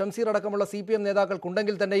ഷംസീർ അടക്കമുള്ള CPM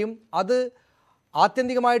നേതാക്കൾക്കുണ്ടെങ്കിൽ തന്നെയും അത്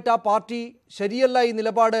ആത്യന്തികമായിട്ട് ആ പാർട്ടി ശരിയല്ല ഈ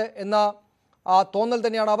നിലപാട് എന്ന തോന്നൽ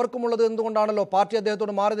തന്നെയാണ് അവർക്കുമുള്ളത്. എന്തുകൊണ്ടാണല്ലോ പാർട്ടി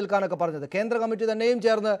അദ്ദേഹത്തോട് മാറി നിൽക്കാനൊക്കെ പറഞ്ഞത്. കേന്ദ്ര കമ്മിറ്റി തന്നെയും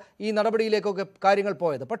ചേർന്ന് ഈ നടപടിയിലേക്കൊക്കെ കാര്യങ്ങൾ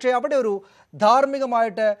പോയത്. പക്ഷേ അവിടെ ഒരു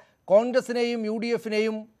ധാർമ്മികമായിട്ട് കോൺഗ്രസിനെയും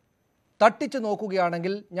UDF-നെയും തട്ടിച്ചു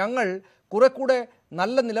നോക്കുകയാണെങ്കിൽ ഞങ്ങൾ കുറെ കൂടെ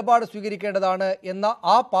നല്ല നിലപാട് സ്വീകരിക്കേണ്ടതാണ് എന്ന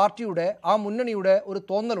ആ പാർട്ടിയുടെ, ആ മുന്നണിയുടെ ഒരു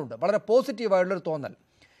തോന്നലുണ്ട്, വളരെ പോസിറ്റീവായിട്ടുള്ളൊരു തോന്നൽ.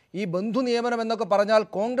 ഈ ബന്ധു നിയമനം എന്നൊക്കെ പറഞ്ഞാൽ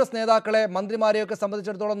കോൺഗ്രസ് നേതാക്കളെ, മന്ത്രിമാരെയൊക്കെ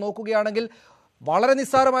സംബന്ധിച്ചിടത്തോളം നോക്കുകയാണെങ്കിൽ വളരെ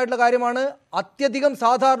നിസ്സാരമായിട്ടുള്ള കാര്യമാണ്, അത്യധികം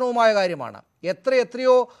സാധാരണവുമായ കാര്യമാണ്.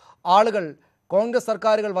 എത്രയോ ആളുകൾ കോൺഗ്രസ്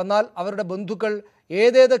സർക്കാരുകൾ വന്നാൽ അവരുടെ ബന്ധുക്കൾ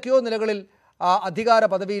ഏതേതൊക്കെയോ നിലകളിൽ അധികാര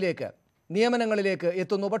പദവിയിലേക്ക്, നിയമനങ്ങളിലേക്ക്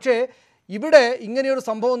എത്തുന്നു. പക്ഷേ ഇവിടെ ഇങ്ങനെയൊരു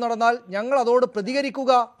സംഭവം നടന്നാൽ ഞങ്ങൾ അതോട്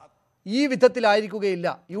പ്രതികരിക്കുക ഈ വിധത്തിലായിരിക്കുകയില്ല,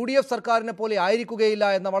 UDF സർക്കാരിനെ പോലെ ആയിരിക്കുകയില്ല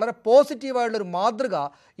എന്ന വളരെ പോസിറ്റീവായിട്ടുള്ളൊരു മാതൃക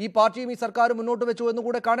ഈ പാർട്ടിയും ഈ സർക്കാരും മുന്നോട്ട് വെച്ചു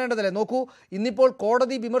എന്നുകൂടെ കാണേണ്ടതല്ലേ? നോക്കൂ, ഇന്നിപ്പോൾ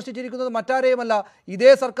കോടതി വിമർശിച്ചിരിക്കുന്നത് മറ്റാരെയുമല്ല,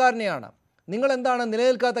 ഇതേ സർക്കാരിനെയാണ്. നിങ്ങൾ എന്താണ്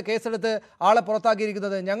നിലനിൽക്കാത്ത കേസെടുത്ത് ആളെ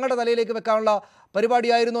പുറത്താക്കിയിരിക്കുന്നത്? ഞങ്ങളുടെ തലയിലേക്ക് വെക്കാനുള്ള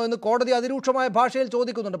പരിപാടിയായിരുന്നോ എന്ന് കോടതി അതിരൂക്ഷമായ ഭാഷയിൽ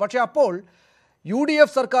ചോദിക്കുന്നുണ്ട്. പക്ഷേ അപ്പോൾ UDF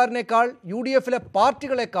സർക്കാരിനേക്കാൾ, UDF-ലെ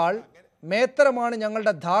പാർട്ടികളെക്കാൾ മേത്തരമാണ്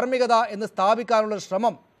ഞങ്ങളുടെ ധാർമ്മികത എന്ന് സ്ഥാപിക്കാനുള്ള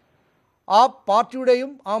ശ്രമം ആ പാർട്ടിയുടെയും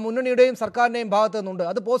ആ മുന്നണിയുടെയും സർക്കാരിൻ്റെയും ഭാഗത്തു നിന്നുണ്ട്.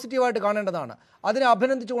 അത് പോസിറ്റീവായിട്ട് കാണേണ്ടതാണ്. അതിനെ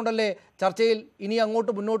അഭിനന്ദിച്ചുകൊണ്ടല്ലേ ചർച്ചയിൽ ഇനി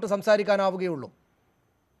അങ്ങോട്ട് മുന്നോട്ട് സംസാരിക്കാനാവുകയുള്ളൂ.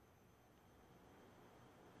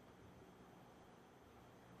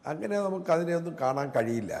 അങ്ങനെ നമുക്കതിനെയൊന്നും കാണാൻ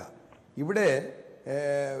കഴിയില്ല. ഇവിടെ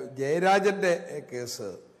ജയരാജൻ്റെ കേസ്,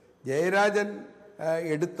 ജയരാജൻ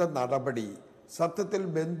എടുത്ത നടപടി സത്യത്തിൽ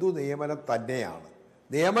ബന്ധു നിയമനം തന്നെയാണ്.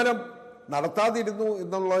 നിയമനം നടത്താതിരുന്നു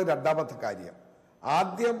എന്നുള്ളത് രണ്ടാമത്തെ കാര്യം.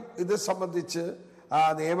 ആദ്യം ഇത് സംബന്ധിച്ച്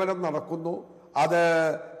നിയമനം നടക്കുന്നു, അത്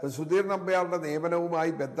സുധീർ നമ്പ്യാരുടെ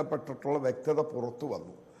നിയമനവുമായി ബന്ധപ്പെട്ടിട്ടുള്ള വ്യക്തത പുറത്തു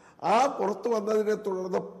വന്നു. ആ പുറത്തു വന്നതിനെ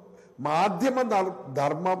തുടർന്ന് മാധ്യമ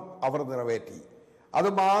ധർമ്മം അവർ നിറവേറ്റി. അത്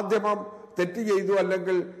മാധ്യമം തെറ്റ് ചെയ്തു,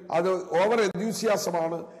 അല്ലെങ്കിൽ അത് ഓവർ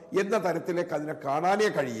എന്തൂസിയാസമാണ് എന്ന തരത്തിലേക്ക് അതിനെ കാണാനേ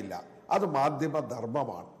കഴിയില്ല. അത് മാധ്യമ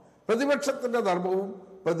ധർമ്മമാണ്. പ്രതിപക്ഷത്തിൻ്റെ ധർമ്മവും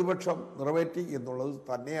പ്രതിപക്ഷം നിറവേറ്റി എന്നുള്ളത്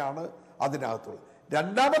തന്നെയാണ് അതിനകത്തുള്ളത്.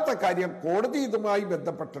 രണ്ടാമത്തെ കാര്യം, കോടതി ഇതുമായി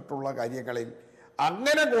ബന്ധപ്പെട്ടിട്ടുള്ള കാര്യങ്ങളിൽ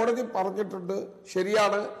അങ്ങനെ കോടതി പറഞ്ഞിട്ടുണ്ട്,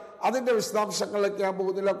 ശരിയാണ്. അതിൻ്റെ വിശദാംശങ്ങളിലേക്ക് ഞാൻ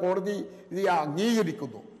പോകുന്നില്ല, കോടതി ഇത്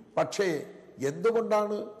അംഗീകരിക്കുന്നു. പക്ഷേ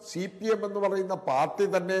എന്തുകൊണ്ടാണ് CPM എന്ന് പറയുന്ന പാർട്ടി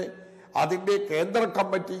തന്നെ അതിൻ്റെ കേന്ദ്ര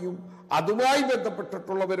കമ്മിറ്റിയും അതുമായി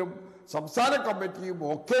ബന്ധപ്പെട്ടിട്ടുള്ളവരും സംസ്ഥാന കമ്മിറ്റിയും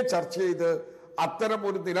ഒക്കെ ചർച്ച ചെയ്ത് അത്തരം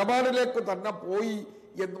ഒരു നിലപാടിലേക്ക് തന്നെ പോയി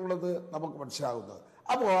എന്നുള്ളത് നമുക്ക് മനസ്സിലാകുന്നത്.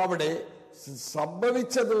 അപ്പോൾ അവിടെ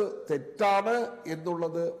സംഭവിച്ചത് തെറ്റാണ്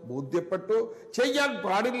എന്നുള്ളത് ബോധ്യപ്പെട്ടു. ചെയ്യാൻ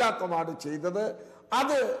പാടില്ലാത്തതാണ് ചെയ്തത്.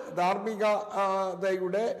 അത്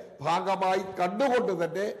ധാർമ്മികതയുടെ ഭാഗമായി കണ്ടുകൊണ്ട്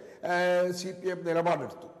തന്നെ CPM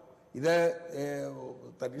നിലപാടെടുത്തു. ഇത്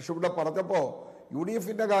തനീഷ് ഇവിടെ പറഞ്ഞപ്പോൾ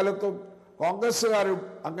UDFന്റെ കാലത്തും കോൺഗ്രസ്സുകാരും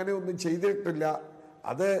അങ്ങനെയൊന്നും ചെയ്തിട്ടില്ല,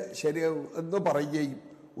 അത് ശരി എന്ന് പറയുകയും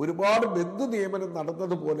ഒരുപാട് ബന്ധു നിയമനം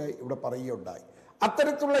നടന്നതുപോലെ ഇവിടെ പറയുകയുണ്ടായി.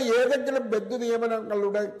 അത്തരത്തിലുള്ള ഏതെങ്കിലും ബന്ധു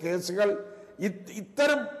നിയമനങ്ങളുടെ കേസുകൾ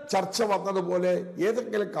ഇത്തരം ചർച്ച വന്നതുപോലെ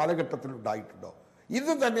ഏതെങ്കിലും കാലഘട്ടത്തിൽ ഉണ്ടായിട്ടുണ്ടോ?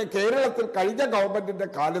 ഇത് തന്നെ കേരളത്തിൽ കഴിഞ്ഞ ഗവൺമെന്റിന്റെ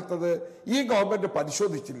കാലത്തത് ഈ ഗവൺമെന്റ്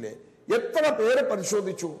പരിശോധിച്ചില്ലേ? എത്ര പേരെ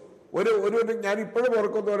പരിശോധിച്ചു? ഒരു ഞാൻ ഇപ്പോഴും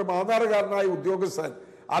ഓർക്കുന്ന ഒരു മാന്നാറുകാരനായ ഉദ്യോഗസ്ഥൻ,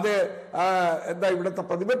 അത് ഇവിടുത്തെ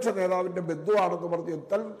പ്രതിപക്ഷ നേതാവിന്റെ ബന്ധുവാണെന്ന് പറഞ്ഞ്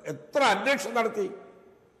എത്ര അന്വേഷണം നടത്തി?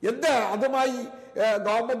 എന്താ അതുമായി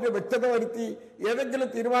ഗവൺമെന്റ് വ്യക്തത വരുത്തി ഏതെങ്കിലും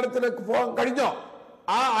തീരുമാനത്തിലേക്ക് പോകാൻ കഴിഞ്ഞോ?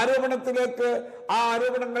 ആ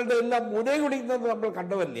ആരോപണങ്ങളുടെ എല്ലാം മുനയുടിയുന്നത് നമ്മൾ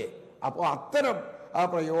കണ്ടുവല്ലേ? അപ്പോൾ അത്തരം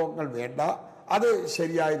പ്രയോഗങ്ങൾ വേണ്ട, അത്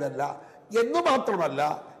ശരിയായതല്ല. എന്ന് മാത്രമല്ല,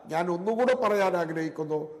 ഞാൻ ഒന്നുകൂടെ പറയാൻ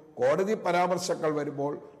ആഗ്രഹിക്കുന്നു, കോടതി പരാമർശങ്ങൾ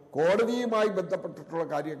വരുമ്പോൾ, കോടതിയുമായി ബന്ധപ്പെട്ടിട്ടുള്ള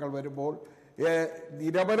കാര്യങ്ങൾ വരുമ്പോൾ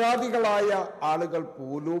നിരപരാധികളായ ആളുകൾ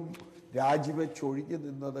പോലും രാജിവെച്ചൊഴിഞ്ഞു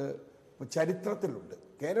നിന്നത് ചരിത്രത്തിലുണ്ട്.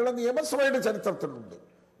 കേരള നിയമസഭയുടെ ചരിത്രത്തിലുണ്ട്.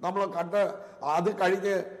 നമ്മൾ അത്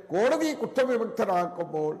കഴിഞ്ഞ് കോടതി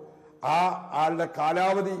കുറ്റവിമുക്തരാക്കുമ്പോൾ ആ ആളുടെ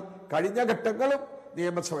കാലാവധി കഴിഞ്ഞ ഘട്ടങ്ങളും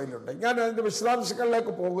നിയമസഭയിലുണ്ട്. ഞാൻ അതിന്റെ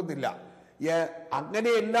വിശദാംശങ്ങളിലേക്ക് പോകുന്നില്ല.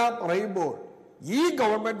 അങ്ങനെയെല്ലാം പറയുമ്പോൾ ഈ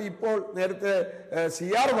ഗവൺമെന്റ് ഇപ്പോൾ നേരത്തെ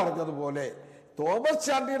CR പറഞ്ഞതുപോലെ തോമസ്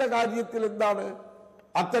ചാണ്ടിയുടെ കാര്യത്തിൽ എന്താണ്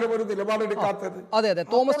അത്തരമൊരു നിലപാടെടുക്കാത്തത്? അതെ,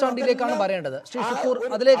 തോമസ് ചാണ്ടിയിലേക്കാണ് പറയേണ്ടത്. ശ്രീ ഷുക്കൂർ,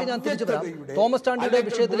 അതിലേക്ക് ഞാൻ തിരിച്ചു വരാം. തോമസ് ചാണ്ടിയുടെ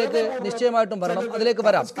വിഷയത്തിലേക്ക് നിശ്ചയമായിട്ടും വരണം, അതിലേക്ക്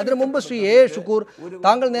വരാം. അതിനു മുമ്പ് ശ്രീ ഷുക്കൂർ,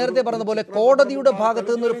 താങ്കൾ നേരത്തെ പറഞ്ഞതുപോലെ കോടതിയുടെ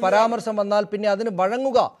ഭാഗത്ത് നിന്നൊരു പരാമർശം വന്നാൽ പിന്നെ അതിന്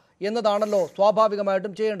വഴങ്ങുക എന്നതാണല്ലോ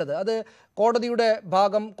സ്വാഭാവികമായിട്ടും ചെയ്യേണ്ടത്. അത് കോടതിയുടെ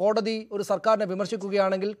ഭാഗം, കോടതി ഒരു സർക്കാരിനെ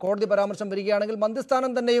വിമർശിക്കുകയാണെങ്കിൽ, കോടതി പരാമർശം വരികയാണെങ്കിൽ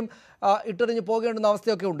മന്ത്രിസ്ഥാനം തന്നെയും ഇട്ടെറിഞ്ഞ് പോകേണ്ടുന്ന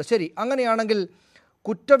അവസ്ഥയൊക്കെ ഉണ്ട്. ശരി, അങ്ങനെയാണെങ്കിൽ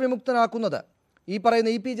കുറ്റവിമുക്തനാക്കുന്നത്, ഈ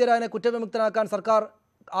പറയുന്ന EP ജയരാജനെ കുറ്റവിമുക്തനാക്കാൻ സർക്കാർ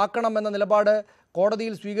ആക്കണം എന്ന നിലപാട്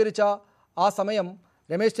കോടതിയിൽ സ്വീകരിച്ച ആ സമയം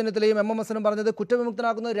രമേശ് ചെന്നിത്തലയും MMSനും പറഞ്ഞത്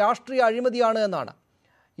കുറ്റവിമുക്തനാക്കുന്നത് രാഷ്ട്രീയ അഴിമതിയാണ് എന്നാണ്.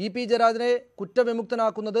 EP ജയരാജനെ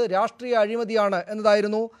കുറ്റവിമുക്തനാക്കുന്നത് രാഷ്ട്രീയ അഴിമതിയാണ്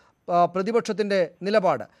എന്നതായിരുന്നു പ്രതിപക്ഷത്തിൻ്റെ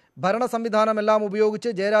നിലപാട്. ഭരണ സംവിധാനമെല്ലാം ഉപയോഗിച്ച്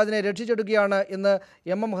ജയരാജനെ രക്ഷിച്ചെടുക്കുകയാണ് എന്ന്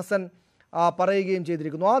MMS പറയുകയും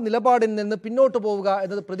ചെയ്തിരിക്കുന്നു. ആ നിലപാടിൽ നിന്ന് പിന്നോട്ട് പോവുക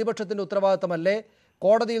എന്നത് പ്രതിപക്ഷത്തിൻ്റെ ഉത്തരവാദിത്തമല്ലേ?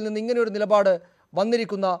 കോടതിയിൽ നിന്ന് ഇങ്ങനെയൊരു നിലപാട്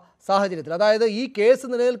വന്നിരിക്കുന്ന സാഹചര്യത്തിൽ, അതായത് ഈ കേസ്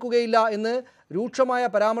നിലനിൽക്കുകയില്ല എന്ന് രൂക്ഷമായ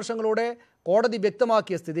പരാമർശങ്ങളോടെ കോടതി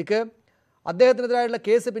വ്യക്തമാക്കിയ സ്ഥിതിക്ക് അദ്ദേഹത്തിനെതിരായുള്ള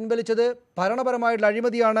കേസ് പിൻവലിച്ചത് ഭരണപരമായിട്ടുള്ള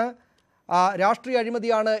അഴിമതിയാണ്, രാഷ്ട്രീയ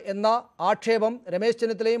അഴിമതിയാണ് എന്ന ആക്ഷേപം രമേശ്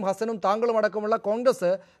ചെന്നിത്തലയും ഹസനും താങ്കളും അടക്കമുള്ള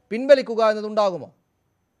കോൺഗ്രസ് പിൻവലിക്കുക എന്നതുണ്ടാകുമോ?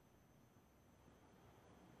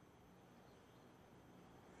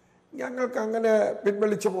 ഞങ്ങൾക്ക് അങ്ങനെ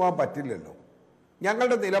പിൻവലിച്ചു പോകാൻ പറ്റില്ലല്ലോ.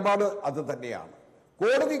 ഞങ്ങളുടെ നിലപാട് അത് തന്നെയാണ്.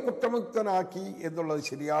 കോടതി കുറ്റമുക്തനാക്കി എന്നുള്ളത്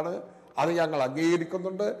ശരിയാണ്, അത് ഞങ്ങൾ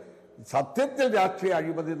അംഗീകരിക്കുന്നുണ്ട്. സത്യത്തിൽ രാഷ്ട്രീയ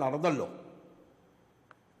അഴിമതി നടന്നല്ലോ.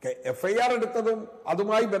 FIR എടുത്തതും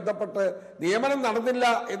അതുമായി ബന്ധപ്പെട്ട് നിയമനം നടന്നില്ല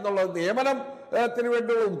എന്നുള്ളത്, നിയമനത്തിന്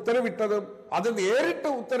വേണ്ടിയുള്ള ഉത്തരവിട്ടതും അത് നേരിട്ട്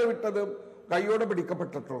ഉത്തരവിട്ടതും കൈയോടെ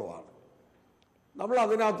പിടിക്കപ്പെട്ടിട്ടുള്ളതാണ്. നമ്മൾ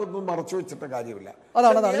അതിനകത്തൊന്നും മറച്ചു വെച്ചിട്ട് കാര്യമില്ല.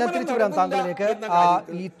 അതാണ് ഞാൻ തിരിച്ചു വരാം താങ്കളിലേക്ക്.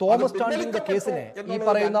 ഈ തോമസ് ചാണ്ടിയുടെ കേസിനെ ഈ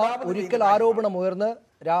പറയുന്ന ഒരിക്കൽ ആരോപണം ഉയർന്ന്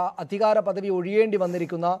അധികാര പദവി ഒഴിയേണ്ടി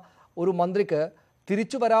വന്നിരിക്കുന്ന ഒരു മന്ത്രിക്ക്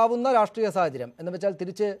തിരിച്ചു വരാവുന്ന രാഷ്ട്രീയ സാഹചര്യം എന്ന് വെച്ചാൽ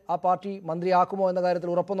തിരിച്ച് ആ പാർട്ടി മന്ത്രിയാക്കുമോ എന്ന കാര്യത്തിൽ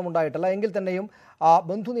ഉറപ്പൊന്നും ഉണ്ടായിട്ടില്ല. എങ്കിൽ തന്നെയും ആ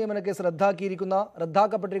ബന്ധു നിയമന കേസ്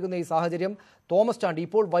റദ്ദാക്കപ്പെട്ടിരിക്കുന്ന ഈ സാഹചര്യം തോമസ് ചാണ്ടി,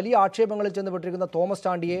 ഇപ്പോൾ വലിയ ആക്ഷേപങ്ങളിൽ ചെന്നുപെട്ടിരിക്കുന്ന തോമസ്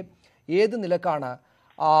ചാണ്ടിയെ ഏത് നിലക്കാണ്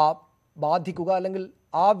ബാധിക്കുക, അല്ലെങ്കിൽ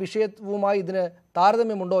ആ വിഷയവുമായി ഇതിന്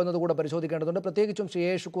താരതമ്യമുണ്ടോ എന്നതുകൂടെ പരിശോധിക്കേണ്ടതുണ്ട്. പ്രത്യേകിച്ചും ശ്രീ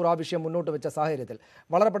ഷുക്കൂർ ആ വിഷയം മുന്നോട്ട് വെച്ച സാഹചര്യത്തിൽ.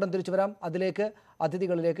 വളരെ പെട്ടെന്ന് തിരിച്ചു വരാം അതിലേക്ക്,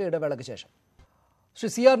 അതിഥികളിലേക്ക് ഇടവേളയ്ക്ക് ശേഷം. ശ്രീ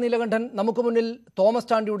CR നീലകണ്ഠൻ, നമുക്ക് മുന്നിൽ തോമസ്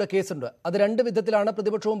ചാണ്ടിയുടെ കേസുണ്ട്. അത് രണ്ട് വിധത്തിലാണ്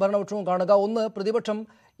പ്രതിപക്ഷവും ഭരണപക്ഷവും കാണുക. ഒന്ന്, പ്രതിപക്ഷം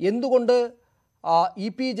എന്തുകൊണ്ട്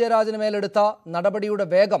EP ജയരാജന് മേലെടുത്ത നടപടിയുടെ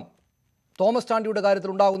വേഗം തോമസ് ചാണ്ടിയുടെ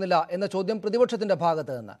കാര്യത്തിൽ ഉണ്ടാകുന്നില്ല എന്ന ചോദ്യം പ്രതിപക്ഷത്തിൻ്റെ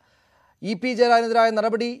ഭാഗത്ത് നിന്ന്. EP ജയരാജനെതിരായ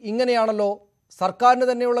നടപടി ഇങ്ങനെയാണല്ലോ, സർക്കാരിന്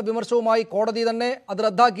തന്നെയുള്ള വിമർശവുമായി കോടതി തന്നെ അത്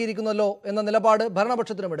റദ്ദാക്കിയിരിക്കുന്നല്ലോ എന്ന നിലപാട്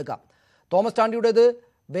ഭരണപക്ഷത്തിനും എടുക്കാം. തോമസ് ചാണ്ടിയുടേത്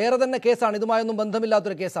വേറെ തന്നെ കേസാണ്, ഇതുമായൊന്നും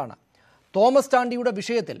ബന്ധമില്ലാത്തൊരു കേസാണ്. തോമസ് ചാണ്ടിയുടെ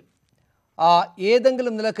വിഷയത്തിൽ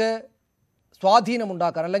ഏതെങ്കിലും നിലക്ക്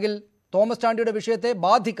സ്വാധീനമുണ്ടാക്കാൻ, അല്ലെങ്കിൽ തോമസ് ചാണ്ടിയുടെ വിഷയത്തെ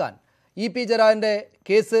ബാധിക്കാൻ EP ജയരാജൻ്റെ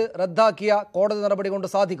കേസ് റദ്ദാക്കിയ കോടതി നടപടി കൊണ്ട്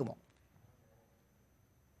സാധിക്കുമോ?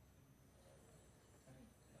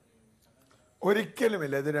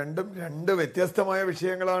 ഒരിക്കലുമില്ല. ഇത് രണ്ട് വ്യത്യസ്തമായ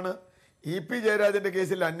വിഷയങ്ങളാണ്. EP ജയരാജന്റെ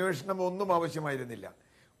കേസിൽ അന്വേഷണം ഒന്നും ആവശ്യമായിരുന്നില്ല.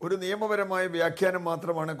 ഒരു നിയമപരമായ വ്യാഖ്യാനം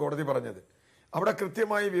മാത്രമാണ് കോടതി പറഞ്ഞത്. അവിടെ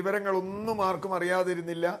കൃത്യമായി വിവരങ്ങളൊന്നും ആർക്കും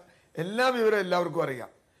അറിയാതിരുന്നില്ല. എല്ലാ വിവരവും എല്ലാവർക്കും അറിയാം.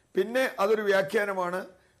 പിന്നെ അതൊരു വ്യാഖ്യാനമാണ്.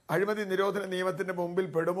 അഴിമതി നിരോധന നിയമത്തിന്റെ മുമ്പിൽ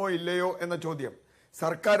പെടുമോ ഇല്ലയോ എന്ന ചോദ്യം.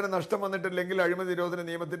 സർക്കാരിന് നഷ്ടം വന്നിട്ടില്ലെങ്കിൽ അഴിമതി നിരോധന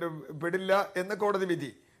നിയമത്തിന്റെ പെടില്ല എന്ന് കോടതി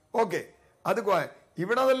വിധി. ഓക്കെ, അത്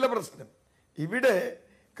ഇവിടെ അതല്ല പ്രശ്നം. ഇവിടെ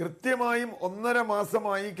കൃത്യമായും 1.5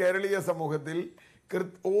 മാസമായി കേരളീയ സമൂഹത്തിൽ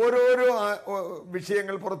ഓരോരോ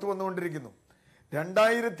വിഷയങ്ങൾ പുറത്തു വന്നുകൊണ്ടിരിക്കുന്നു.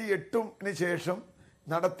 2008 ശേഷം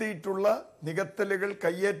നടത്തിയിട്ടുള്ള നികത്തലുകൾ,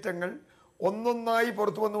 കയ്യേറ്റങ്ങൾ ഒന്നൊന്നായി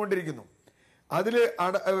പുറത്തു വന്നുകൊണ്ടിരിക്കുന്നു. അതിൽ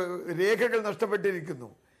രേഖകൾ നഷ്ടപ്പെട്ടിരിക്കുന്നു.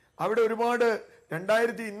 അവിടെ ഒരുപാട്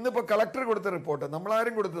ഇന്നിപ്പോൾ കളക്ടർ കൊടുത്ത റിപ്പോർട്ട്,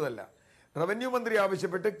 നമ്മളാരും കൊടുത്തതല്ല, റവന്യൂ മന്ത്രി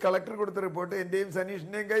ആവശ്യപ്പെട്ട് കളക്ടർ കൊടുത്ത റിപ്പോർട്ട് എന്റെയും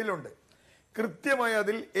സനീഷിന്റെയും കയ്യിലുണ്ട്. കൃത്യമായി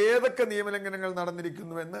അതിൽ ഏതൊക്കെ നിയമലംഘനങ്ങൾ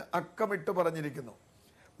നടന്നിരിക്കുന്നുവെന്ന് അക്കമിട്ട് പറഞ്ഞിരിക്കുന്നു.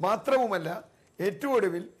 മാത്രവുമല്ല, ഏറ്റവും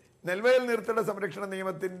ഒടുവിൽ നെൽവയൽ നീർത്തട സംരക്ഷണ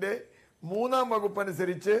നിയമത്തിന്റെ 3-ാം വകുപ്പ്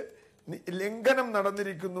അനുസരിച്ച് ലംഘനം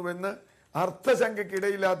നടന്നിരിക്കുന്നുവെന്ന്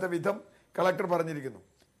അർത്ഥശങ്കയ്ക്കിടയില്ലാത്ത വിധം കളക്ടർ പറഞ്ഞിരിക്കുന്നു.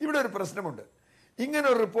 ഇവിടെ ഒരു പ്രശ്നമുണ്ട്. ഇങ്ങനെ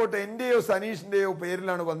ഒരു റിപ്പോർട്ട് എന്റെയോ സനീഷിന്റെയോ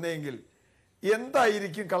പേരിലാണ് വന്നതെങ്കിൽ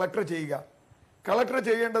എന്തായിരിക്കും കളക്ടർ ചെയ്യുക? കളക്ടർ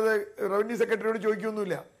ചെയ്യേണ്ടത് റവന്യൂ സെക്രട്ടറിയോട്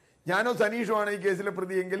ചോദിക്കൊന്നുമില്ല. ഞാനോ സനീഷോ ആണ് ഈ കേസിലെ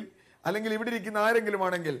പ്രതിയെങ്കിൽ, അല്ലെങ്കിൽ ഇവിടെ ഇരിക്കുന്ന ആരെങ്കിലും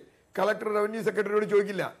ആണെങ്കിൽ കളക്ടർ റവന്യൂ സെക്രട്ടറിയോട്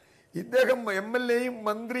ചോദിക്കില്ല. ഇദ്ദേഹം MLAയും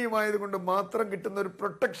മന്ത്രിയുമായതുകൊണ്ട് മാത്രം കിട്ടുന്ന ഒരു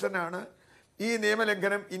പ്രൊട്ടക്ഷനാണ് ഈ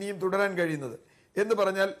നിയമലംഘനം ഇനിയും തുടരാൻ കഴിയുന്നത്. എന്ന്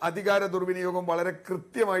പറഞ്ഞാൽ അധികാര ദുർവിനിയോഗം വളരെ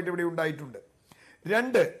കൃത്യമായിട്ട് ഇവിടെ ഉണ്ടായിട്ടുണ്ട്.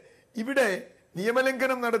 2, ഇവിടെ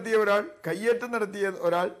നിയമലംഘനം നടത്തിയ ഒരാൾ, കയ്യേറ്റം നടത്തിയ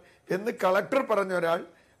ഒരാൾ എന്ന് കളക്ടർ പറഞ്ഞ ഒരാൾ,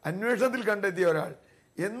 അന്വേഷണത്തിൽ കണ്ടെത്തിയ ഒരാൾ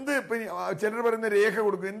ചിലർ പറയുന്ന രേഖ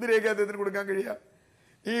കൊടുക്കും. എന്ത് രേഖ അദ്ദേഹത്തിന് കൊടുക്കാൻ കഴിയുക?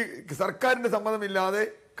 ഈ സർക്കാരിന്റെ സമ്മതമില്ലാതെ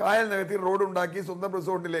കായൽ നികത്തി റോഡ് ഉണ്ടാക്കി സ്വന്തം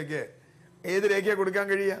റിസോർട്ടിലേക്ക് ഏത് രേഖയെ കൊടുക്കാൻ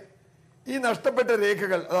കഴിയുക? ഈ നഷ്ടപ്പെട്ട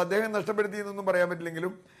രേഖകൾ, അത് അദ്ദേഹം നഷ്ടപ്പെടുത്തിയെന്നൊന്നും പറയാൻ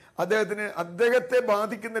പറ്റില്ലെങ്കിലും അദ്ദേഹത്തെ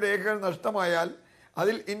ബാധിക്കുന്ന രേഖകൾ നഷ്ടമായാൽ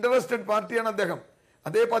അതിൽ ഇൻട്രസ്റ്റഡ് പാർട്ടിയാണ് അദ്ദേഹം.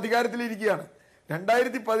 അദ്ദേഹം അധികാരത്തിലിരിക്കുകയാണ്.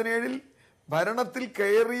 2017 ഭരണത്തിൽ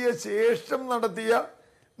കയറിയ ശേഷം നടത്തിയ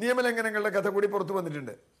നിയമലംഘനങ്ങളുടെ കഥ കൂടി പുറത്തു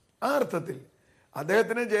വന്നിട്ടുണ്ട്. ആ അർത്ഥത്തിൽ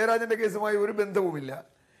അദ്ദേഹത്തിന് ജയരാജന്റെ കേസുമായി ഒരു ബന്ധവുമില്ല.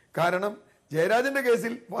 കാരണം ജയരാജന്റെ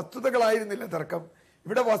കേസിൽ വസ്തുതകളായിരുന്നില്ല തർക്കം.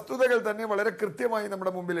 ഇവിടെ വസ്തുതകൾ തന്നെ വളരെ കൃത്യമായി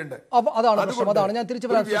നമ്മുടെ മുമ്പിലുണ്ട്. അതാണ് ഞാൻ തിരിച്ചു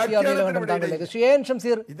പറയാൻ ശ്രീ എൻ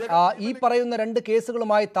ഷംസീർ, ഈ പറയുന്ന 2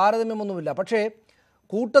 കേസുകളുമായി താരതമ്യമൊന്നുമില്ല. പക്ഷേ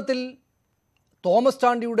കൂട്ടത്തിൽ തോമസ്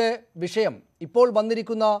ചാണ്ടിയുടെ വിഷയം ഇപ്പോൾ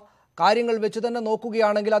വന്നിരിക്കുന്ന കാര്യങ്ങൾ വെച്ച് തന്നെ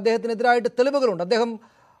നോക്കുകയാണെങ്കിൽ അദ്ദേഹത്തിനെതിരായിട്ട് തെളിവുകളുണ്ട്. അദ്ദേഹം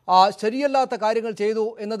ശരിയല്ലാത്ത കാര്യങ്ങൾ ചെയ്തു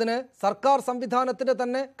എന്നതിന് സർക്കാർ സംവിധാനത്തിൻ്റെ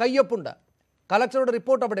തന്നെ കയ്യൊപ്പുണ്ട്. കലക്ടറുടെ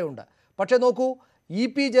റിപ്പോർട്ട് അവിടെയുണ്ട്. പക്ഷേ നോക്കൂ,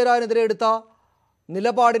 EP ജയരാജനെതിരെ എടുത്ത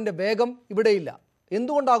നിലപാടിൻ്റെ വേഗം ഇവിടെയില്ല.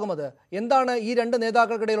 എന്തുകൊണ്ടാകും അത്? എന്താണ് ഈ 2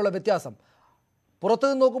 നേതാക്കൾക്കിടയിലുള്ള വ്യത്യാസം?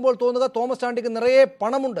 പുറത്തുനിന്ന് നോക്കുമ്പോൾ തോന്നുക തോമസ് ചാണ്ടിക്ക് നിറയെ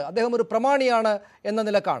പണമുണ്ട്, അദ്ദേഹം ഒരു പ്രമാണിയാണ് എന്ന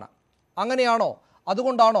നിലക്കാണ്. അങ്ങനെയാണോ?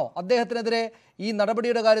 അതുകൊണ്ടാണോ അദ്ദേഹത്തിനെതിരെ ഈ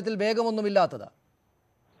നടപടിയുടെ കാര്യത്തിൽ വേഗമൊന്നുമില്ലാത്തത്?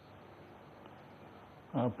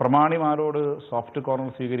 പ്രമാണിമാരോട് സോഫ്റ്റ് കോർണർ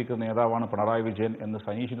സ്വീകരിക്കുന്ന നേതാവാണ് പിണറായി വിജയൻ എന്ന്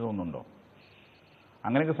സനീഷിന് തോന്നുന്നുണ്ടോ?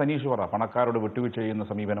 അങ്ങനെയൊക്കെ സനീഷ് പറ. പണക്കാരോട് വിട്ടുവീഴ്ച ചെയ്യുന്ന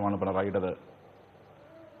സമീപനമാണ്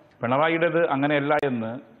പിണറായിയുടേത് അങ്ങനെയല്ല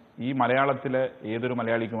എന്ന് ഈ മലയാളത്തിലെ ഏതൊരു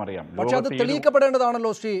മലയാളിക്കും അറിയാം. പക്ഷെ അത്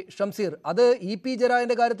തെളിയിക്കപ്പെടേണ്ടതാണല്ലോ ശ്രീ ഷംസീർ. അത് EP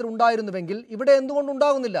ജയരാജന്റെ കാര്യത്തിൽ ഉണ്ടായിരുന്നുവെങ്കിൽ ഇവിടെ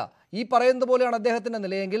എന്തുകൊണ്ടുണ്ടാകുന്നില്ല? ഈ പറയുന്നത് പോലെയാണ് അദ്ദേഹത്തിന്റെ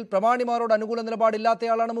നിലയെങ്കിൽ, പ്രമാണിമാരോട് അനുകൂല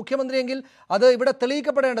നിലപാടില്ലാത്തയാളാണ് മുഖ്യമന്ത്രിയെങ്കിൽ അത് ഇവിടെ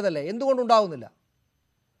തെളിയിക്കപ്പെടേണ്ടതല്ലേ? എന്തുകൊണ്ടുണ്ടാകുന്നില്ല?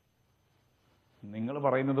 നിങ്ങൾ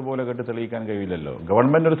പറയുന്നത് പോലെ കേട്ട് തെളിയിക്കാൻ കഴിയില്ലല്ലോ.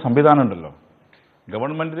 ഗവൺമെന്റ് ഒരു സംവിധാനം ഉണ്ടല്ലോ.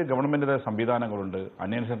 ഗവൺമെന്റിന്റെ സംവിധാനങ്ങളുണ്ട്.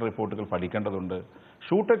 അന്വേഷണ റിപ്പോർട്ടുകൾ പഠിക്കേണ്ടതുണ്ട്.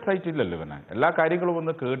 ഷൂട്ട് അറ്റ് സൈറ്റ് ഇല്ലല്ലോ. പിന്നെ എല്ലാ കാര്യങ്ങളും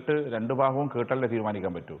ഒന്ന് കേട്ട് 2 ഭാഗവും കേട്ടല്ലേ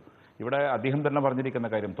തീരുമാനിക്കാൻ പറ്റൂ. ഇവിടെ അദ്ദേഹം തന്നെ പറഞ്ഞിരിക്കുന്ന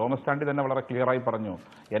കാര്യം, തോമസ് ചാണ്ടി തന്നെ വളരെ ക്ലിയറായി പറഞ്ഞു,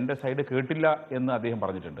 എൻ്റെ സൈഡ് കേട്ടില്ല എന്ന് അദ്ദേഹം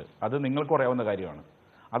പറഞ്ഞിട്ടുണ്ട്. അത് നിങ്ങൾക്ക് അറിയാവുന്ന കാര്യമാണ്.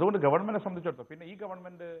 അതുകൊണ്ട് ഗവൺമെന്റിനെ സംബന്ധിച്ചിടത്തോളം, പിന്നെ ഈ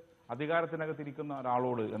ഗവൺമെന്റ് അധികാരത്തിനകത്തിരിക്കുന്ന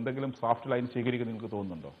ഒരാളോട് എന്തെങ്കിലും സോഫ്റ്റ് ലൈൻ സ്വീകരിക്കുന്ന നിങ്ങൾക്ക്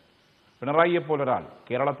തോന്നുന്നുണ്ടോ? പിണറായിയെ പോലൊരാൾ,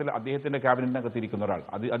 കേരളത്തിൽ അദ്ദേഹത്തിന്റെ ക്യാബിനറ്റിനകത്തിരിക്കുന്ന ഒരാൾ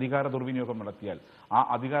അധികാര ദുർവിനിയോഗം നടത്തിയാൽ ആ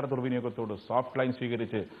അധികാര ദുർവിനിയോഗത്തോട് സോഫ്റ്റ് ലൈൻ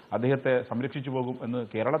സ്വീകരിച്ച് അദ്ദേഹത്തെ സംരക്ഷിച്ചു പോകും എന്ന്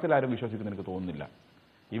കേരളത്തിൽ ആരും വിശ്വസിക്കുന്ന എനിക്ക് തോന്നുന്നില്ല.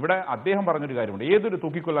 ഇവിടെ അദ്ദേഹം പറഞ്ഞൊരു കാര്യമുണ്ട്, ഏതൊരു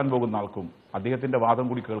തൂക്കിക്കൊല്ലാൻ പോകുന്ന ആൾക്കും അദ്ദേഹത്തിന്റെ വാദം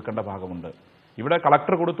കൂടി കേൾക്കേണ്ട ഭാഗമുണ്ട്. ഇവിടെ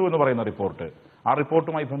കളക്ടർ കൊടുത്തു എന്ന് പറയുന്ന റിപ്പോർട്ട്, ആ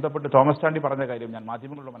റിപ്പോർട്ടുമായി ബന്ധപ്പെട്ട് തോമസ് ചാണ്ടി പറഞ്ഞ കാര്യം ഞാൻ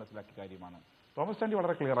മാധ്യമങ്ങളിലൂടെ മനസ്സിലാക്കിയ കാര്യമാണ്. തോമസ് ചാണ്ടി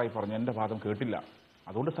വളരെ ക്ലിയറായി പറഞ്ഞു, എൻ്റെ വാദം കേട്ടില്ല.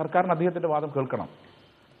 അതുകൊണ്ട് സർക്കാരിന് അദ്ദേഹത്തിന്റെ വാദം കേൾക്കണം.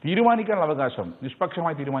 തീരുമാനിക്കാനുള്ള അവകാശം,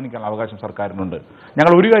 നിഷ്പക്ഷമായി തീരുമാനിക്കാനുള്ള അവകാശം സർക്കാരിനുണ്ട്.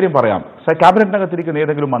 ഞങ്ങൾ ഒരു കാര്യം പറയാം, ക്യാബിനറ്റിനകത്തിരിക്കുന്ന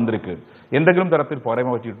ഏതെങ്കിലും മന്ത്രിക്ക് എന്തെങ്കിലും തരത്തിൽ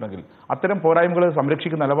പോരായ്മ പറ്റിയിട്ടുണ്ടെങ്കിൽ അത്തരം പോരായ്മകൾ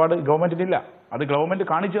സംരക്ഷിക്കുന്ന നിലപാട് ഗവൺമെന്റിനില്ല. അത് ഗവൺമെന്റ്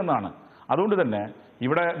കാണിച്ചു തന്നതാണ്. അതുകൊണ്ട് തന്നെ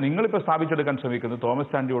ഇവിടെ നിങ്ങളിപ്പോൾ സ്ഥാപിച്ചെടുക്കാൻ ശ്രമിക്കുന്നത്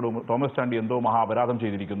തോമസ് ചാണ്ടി എന്തോ മഹാ അപരാധം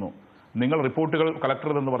ചെയ്തിരിക്കുന്നു, നിങ്ങൾ റിപ്പോർട്ടുകൾ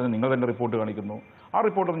കളക്ടർ എന്ന് പറഞ്ഞ് നിങ്ങൾ തന്നെ റിപ്പോർട്ട് കാണിക്കുന്നു. ആ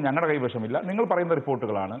റിപ്പോർട്ടൊന്നും ഞങ്ങളുടെ കൈവശമില്ല. നിങ്ങൾ പറയുന്ന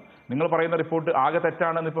റിപ്പോർട്ടുകളാണ്. നിങ്ങൾ പറയുന്ന റിപ്പോർട്ട് ആകെ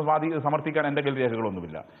തെറ്റാണെന്ന് ഇപ്പോൾ സമർത്ഥിക്കാൻ എൻ്റെ കയ്യിൽ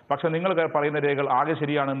രേഖകളൊന്നുമില്ല. പക്ഷെ നിങ്ങൾ പറയുന്ന രേഖകൾ ആകെ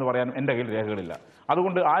ശരിയാണെന്ന് പറയാൻ എൻ്റെ കയ്യിൽ രേഖകളില്ല.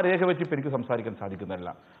 അതുകൊണ്ട് ആ രേഖ വെച്ച് ഇപ്പോൾ എനിക്ക് സംസാരിക്കാൻ സാധിക്കുന്നില്ല.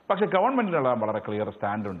 പക്ഷേ ഗവൺമെന്റിനുള്ള വളരെ ക്ലിയർ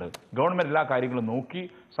സ്റ്റാൻഡുണ്ട്. ഗവൺമെന്റ് എല്ലാ കാര്യങ്ങളും നോക്കി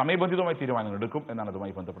സമയബന്ധിതമായി തീരുമാനങ്ങൾ എടുക്കും എന്നാണ്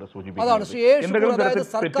അതുമായി ബന്ധപ്പെട്ട് സൂചിപ്പിക്കുന്നത്.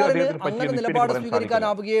 സർക്കാരിന് അങ്ങനെ നിലപാട്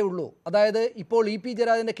സ്വീകരിക്കാനാവുകയേ ഉള്ളൂ. അതായത് ഇപ്പോൾ ഇ പി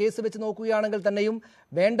ജയരാജന്റെ കേസ് വെച്ച് നോക്കുകയാണെങ്കിൽ തന്നെയും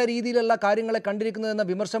വേണ്ട രീതിയിലുള്ള കാര്യങ്ങളെ കണ്ടിരിക്കുന്നതെന്ന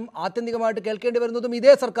വിമർശം ആത്യന്തികമായിട്ട് കേൾക്കേണ്ടി വരുന്നതും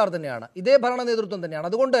ഇതേ സർക്കാർ തന്നെയാണ്, ഇതേ ഭരണ നേതൃത്വം തന്നെയാണ്.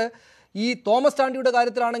 അതുകൊണ്ട് ഈ തോമസ് ചാണ്ടിയുടെ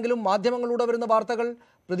കാര്യത്തിലാണെങ്കിലും മാധ്യമങ്ങളിലൂടെ വരുന്ന വാർത്തകൾ,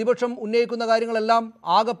 പ്രതിപക്ഷം ഉന്നയിക്കുന്ന കാര്യങ്ങളെല്ലാം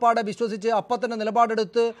ആകപ്പാടെ വിശ്വസിച്ച് അപ്പം തന്നെ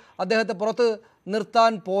നിലപാടെടുത്ത് അദ്ദേഹത്തെ പുറത്ത്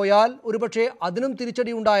നിർത്താൻ പോയാൽ ഒരുപക്ഷെ അതിനും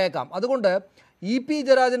തിരിച്ചടി ഉണ്ടായേക്കാം. അതുകൊണ്ട് ഇ പി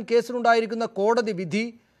ജയരാജൻ കേസിലുണ്ടായിരിക്കുന്ന കോടതി വിധി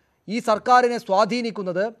ഈ സർക്കാരിനെ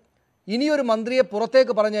സ്വാധീനിക്കുന്നത് ഇനിയൊരു മന്ത്രിയെ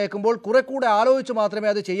പുറത്തേക്ക് പറഞ്ഞേക്കുമ്പോൾ കുറെ കൂടെ ആലോചിച്ച് മാത്രമേ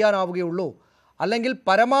അത് ചെയ്യാനാവുകയുള്ളൂ. അല്ലെങ്കിൽ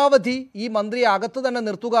പരമാവധി ഈ മന്ത്രിയെ അകത്ത് തന്നെ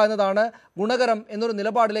നിർത്തുക എന്നതാണ് ഗുണകരം എന്നൊരു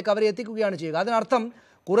നിലപാടിലേക്ക് അവരെ എത്തിക്കുകയാണ് ചെയ്യുക. അതിനർത്ഥം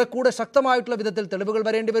കുറെ കൂടെ ശക്തമായിട്ടുള്ള വിധത്തിൽ തെളിവുകൾ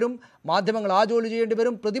വരേണ്ടി വരും, മാധ്യമങ്ങൾ ആ ജോലി ചെയ്യേണ്ടി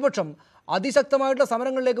വരും, പ്രതിപക്ഷം അതിശക്തമായിട്ടുള്ള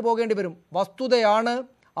സമരങ്ങളിലേക്ക് പോകേണ്ടി വരും. വസ്തുതയാണ്,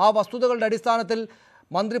 ആ വസ്തുതകളുടെ അടിസ്ഥാനത്തിൽ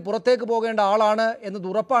മന്ത്രി പുറത്തേക്ക് പോകേണ്ട ആളാണ് എന്നത്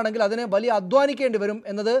ഉറപ്പാണെങ്കിൽ അതിനെ വലിയ അധ്വാനിക്കേണ്ടി വരും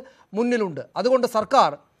എന്നത് മുന്നിലുണ്ട്. അതുകൊണ്ട്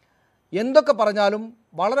സർക്കാർ എന്തൊക്കെ പറഞ്ഞാലും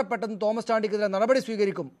വളരെ പെട്ടെന്ന് തോമസ് ചാണ്ടിക്കെതിരെ നടപടി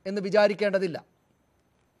സ്വീകരിക്കും എന്ന് വിചാരിക്കേണ്ടതില്ല.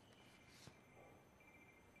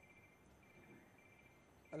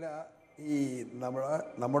 അല്ല, ഈ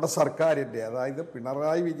നമ്മുടെ സർക്കാരിൻ്റെ, അതായത്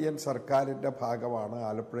പിണറായി വിജയൻ സർക്കാരിൻ്റെ ഭാഗമാണ്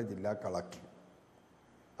ആലപ്പുഴ ജില്ലാ കളക്ടർ.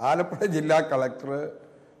 ആലപ്പുഴ ജില്ലാ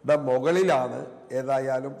കളക്ടറുടെ മുകളിലാണ്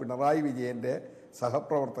ഏതായാലും പിണറായി വിജയൻ്റെ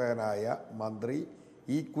സഹപ്രവർത്തകനായ മന്ത്രി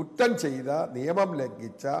ഈ കുറ്റം ചെയ്ത, നിയമം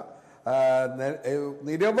ലംഘിച്ച,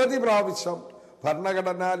 നിരവധി പ്രാവശ്യം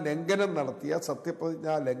ഭരണഘടനാ ലംഘനം നടത്തിയ,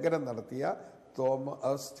 സത്യപ്രതിജ്ഞാ ലംഘനം നടത്തിയ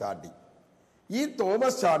തോമസ് ചാണ്ടി. ഈ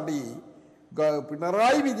തോമസ് ചാണ്ടി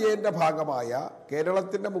പിണറായി വിജയന്റെ ഭാഗമായ,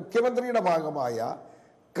 കേരളത്തിൻ്റെ മുഖ്യമന്ത്രിയുടെ ഭാഗമായ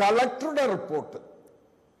കളക്ടറുടെ റിപ്പോർട്ട്,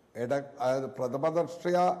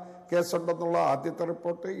 പ്രഥമദർശയ കേസുണ്ടെന്നുള്ള ആദ്യത്തെ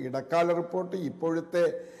റിപ്പോർട്ട്, ഇടക്കാല റിപ്പോർട്ട്, ഇപ്പോഴത്തെ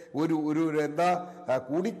ഒരു എന്താ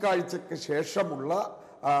കൂടിക്കാഴ്ചയ്ക്ക് ശേഷമുള്ള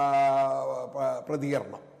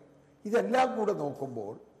പ്രതികരണം, ഇതെല്ലാം കൂടെ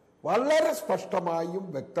നോക്കുമ്പോൾ വളരെ സ്പഷ്ടമായും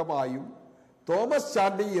വ്യക്തമായും തോമസ്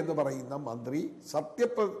ചാണ്ടി എന്ന് പറയുന്ന മന്ത്രി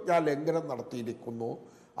സത്യപ്രതിജ്ഞാ ലംഘനം നടത്തിയിരിക്കുന്നു,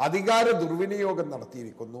 അധികാര ദുർവിനിയോഗം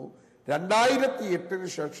നടത്തിയിരിക്കുന്നു. 2008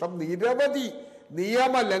 ശേഷം നിരവധി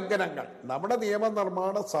നിയമലംഘനങ്ങൾ, നമ്മുടെ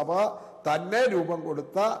നിയമനിർമ്മാണ സഭ തന്നെ രൂപം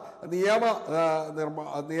കൊടുത്ത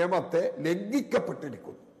നിയമത്തെ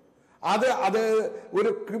ലംഘിക്കപ്പെട്ടിരിക്കുന്നു. അത് ഒരു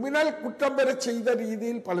ക്രിമിനൽ കുറ്റം വരെ ചെയ്ത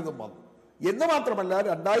രീതിയിൽ പലതും വന്നു എന്ന് മാത്രമല്ല,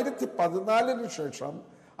 2014 ശേഷം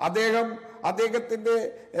അദ്ദേഹത്തിന്റെ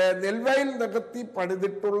നെൽവയൽ നികത്തി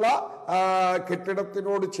പണിതിട്ടുള്ള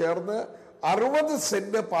കെട്ടിടത്തിനോട് ചേർന്ന് 60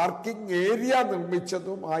 സെന്റ് പാർക്കിംഗ് ഏരിയ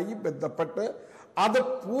നിർമ്മിച്ചതുമായി ബന്ധപ്പെട്ട് അത്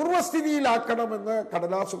പൂർവ്വസ്ഥിതിയിലാക്കണമെന്ന്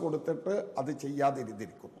കടലാസ് കൊടുത്തിട്ട് അത്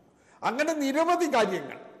ചെയ്യാതിരുന്നിരിക്കുന്നു. അങ്ങനെ നിരവധി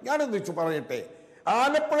കാര്യങ്ങൾ ഞാനൊന്ന് വെച്ച് പറയട്ടെ.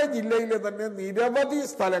 ആലപ്പുഴ ജില്ലയിലെ തന്നെ നിരവധി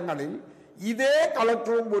സ്ഥലങ്ങളിൽ ഇതേ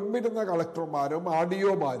കളക്ടറും മുൻപിരുന്ന കളക്ടർമാരും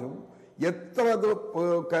ആഡിയോമാരും എത്ര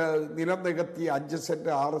നിലം നികത്തി, 5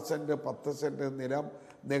 സെന്റ് 6 സെന്റ് 10 സെന്റ് നിലം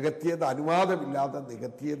നികത്തിയത്, അനുവാദമില്ലാതെ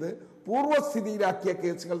നികത്തിയത്, പൂർവ്വസ്ഥിതിയിലാക്കിയ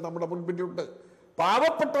കേസുകൾ നമ്മുടെ മുൻപിലുണ്ട്.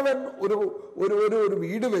 പാവപ്പെട്ടവൻ ഒരു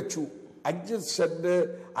വീട് വെച്ചു, 5 സെന്റ്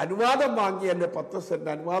അനുവാദം വാങ്ങി, അല്ലെ 10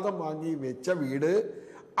 സെന്റ് അനുവാദം വാങ്ങി വെച്ച വീട്,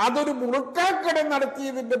 അതൊരു മുറുക്കാക്കട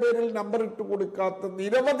നടത്തിയതിന്റെ പേരിൽ നമ്പർ ഇട്ട് കൊടുക്കാത്ത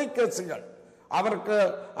നിരവധി കേസുകൾ. അവർക്ക്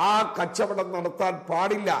ആ കച്ചവടം നടത്താൻ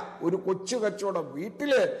പാടില്ല. ഒരു കൊച്ചു കച്ചവടം,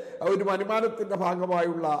 വീട്ടില് ഒരു വരുമാനത്തിന്റെ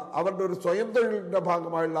ഭാഗമായുള്ള, അവരുടെ ഒരു സ്വയം തൊഴിലിന്റെ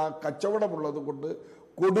ഭാഗമായുള്ള കച്ചവടമുള്ളത് കൊണ്ട്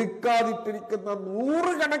കൊടുക്കാതിട്ടിരിക്കുന്ന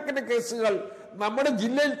 100 കണക്കിന് കേസുകൾ നമ്മുടെ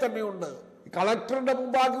ജില്ലയിൽ തന്നെയുണ്ട്. കളക്ടറുടെ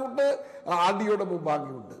മുമ്പാകെയുണ്ട്, ആർഡിഒയുടെ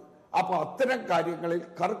മുമ്പാകെയുണ്ട്. അപ്പൊ അത്തരം കാര്യങ്ങളിൽ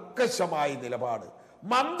കർക്കശമായ നിലപാട്.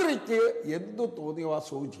 മന്ത്രിക്ക് എന്തു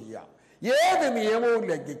തോന്നിവാസവും ചെയ്യാം, ഏത് നിയമവും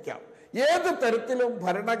ലംഘിക്കാം, ഏത് തരത്തിലും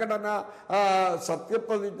ഭരണഘടന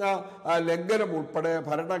സത്യപ്രതിജ്ഞ ലംഘനം ഉൾപ്പെടെ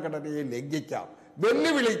ഭരണഘടനയെ ലംഘിക്കാം,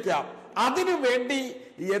 വെല്ലുവിളിക്കാം. അതിനു വേണ്ടി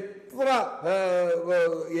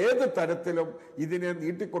ഏത് തരത്തിലും ഇതിനെ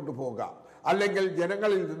നീട്ടിക്കൊണ്ടുപോകാം, അല്ലെങ്കിൽ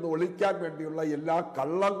ജനങ്ങളിൽ നിന്ന് ഒളിക്കാൻ വേണ്ടിയുള്ള എല്ലാ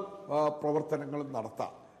കള്ളം പ്രവർത്തനങ്ങളും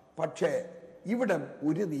നടത്താം. പക്ഷേ ഇവിടെ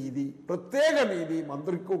ഒരു നീതി, പ്രത്യേക നീതി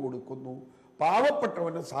മന്ത്രിക്ക് കൊടുക്കുന്നു,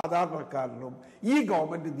 പാവപ്പെട്ടവനും സാധാരണക്കാരനും ഈ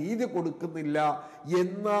ഗവൺമെന്റ് നീതി കൊടുക്കുന്നില്ല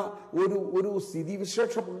എന്ന ഒരു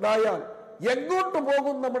സ്ഥിതിവിശേഷം ഉണ്ടായാൽ എങ്ങോട്ട്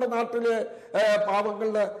പോകും നമ്മുടെ നാട്ടിലെ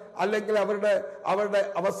പാവങ്ങളുടെ, അല്ലെങ്കിൽ അവരുടെ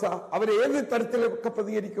അവസ്ഥ? അവരേത് തരത്തിലൊക്കെ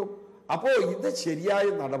പ്രതികരിക്കും? അപ്പോ ഇത് ശരിയായ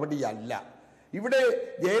നടപടിയല്ല. ഇവിടെ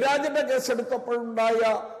ജയരാജന്റെ കേസെടുത്തപ്പോഴുണ്ടായ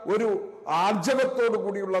ഒരു ആർജവത്തോടു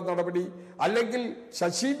കൂടിയുള്ള നടപടി, അല്ലെങ്കിൽ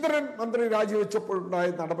ശശീന്ദ്രൻ മന്ത്രി രാജിവെച്ചപ്പോഴുണ്ടായ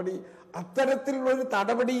നടപടി, അത്തരത്തിലുള്ള ഒരു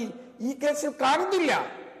നടപടി ഈ കേസിൽ കാണുന്നില്ല.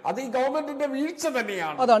 അത് ഈ ഗവൺമെന്റിന്റെ വീഴ്ച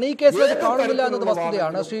തന്നെയാണ്. അതാണ് ഈ കേസിൽ അത് കാണുന്നില്ല എന്നത്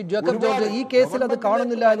വസ്തുതയാണ്. ശ്രീ ജേക്കബ് ജോർജ്, ഈ കേസിൽ അത്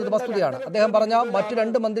കാണുന്നില്ല എന്നത് വസ്തുതയാണ്. അദ്ദേഹം പറഞ്ഞ മറ്റ്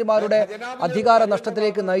 2 മന്ത്രിമാരുടെ അധികാര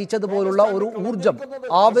നഷ്ടത്തിലേക്ക് നയിച്ചതുപോലുള്ള ഒരു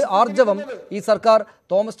ആർജവം ഈ സർക്കാർ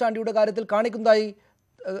തോമസ് ചാണ്ടിയുടെ കാര്യത്തിൽ കാണിക്കുന്നതായി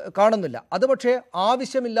കാണുന്നില്ല. അത് പക്ഷേ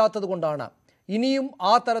ആവശ്യമില്ലാത്തത് കൊണ്ടാണ്. ഇനിയും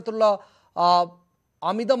ആ തരത്തിലുള്ള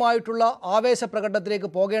അമിതമായിട്ടുള്ള ആവേശ പ്രകടനത്തിലേക്ക്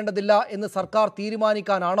പോകേണ്ടതില്ല എന്ന് സർക്കാർ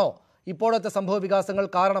തീരുമാനിക്കാനാണോ ഇപ്പോഴത്തെ സംഭവ വികാസങ്ങൾ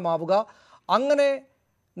കാരണമാവുക? അങ്ങനെ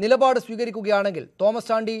നിലപാട് സ്വീകരിക്കുകയാണെങ്കിൽ തോമസ്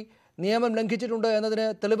ചാണ്ടി നിയമം ലംഘിച്ചിട്ടുണ്ട് എന്നതിന്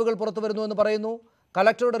തെളിവുകൾ പുറത്തു വരുന്നു എന്ന് പറയുന്നു.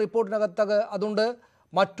 കലക്ടറുടെ റിപ്പോർട്ടിനകത്ത് അതുണ്ട്.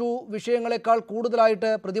 മറ്റു വിഷയങ്ങളെക്കാൾ കൂടുതലായിട്ട്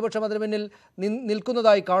പ്രതിപക്ഷം അതിന് പിന്നിൽ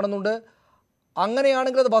നിൽക്കുന്നതായി കാണുന്നുണ്ട്.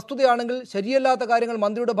 അങ്ങനെയാണെങ്കിൽ, അത് വസ്തുതയാണെങ്കിൽ, ശരിയല്ലാത്ത കാര്യങ്ങൾ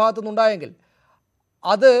മന്ത്രിയുടെ ഭാഗത്തുനിന്നുണ്ടായെങ്കിൽ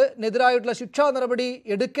അതിനെതിരായിട്ടുള്ള ശിക്ഷാ നടപടി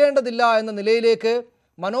എടുക്കേണ്ടതില്ല എന്ന നിലയിലേക്ക്,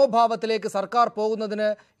 മനോഭാവത്തിലേക്ക് സർക്കാർ പോകുന്നതിന്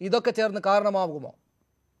ഇതൊക്കെ ചേർന്ന് കാരണമാകുമോ?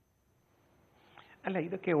 അല്ല,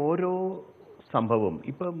 ഇതൊക്കെ ഓരോ സംഭവം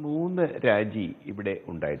ഇപ്പം 3 രാജി ഇവിടെ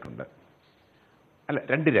ഉണ്ടായിട്ടുണ്ട്. അല്ല,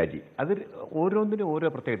 2 രാജി. അത് ഓരോന്നിനും ഓരോ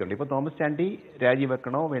പ്രത്യേകതയുണ്ട്. ഇപ്പോൾ തോമസ് ചാണ്ടി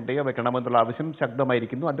രാജിവെക്കണോ വേണ്ടയോ വെക്കണമെന്നുള്ള ആവശ്യം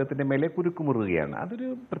ശക്തമായിരിക്കുന്നു. അദ്ദേഹത്തിൻ്റെ മേലെ കുരുക്കുമുറുകയാണ്. അതൊരു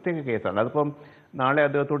പ്രത്യേക കേസാണ്. അതിപ്പം നാളെ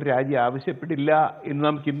അദ്ദേഹത്തോട് രാജി ആവശ്യപ്പെടില്ല എന്ന്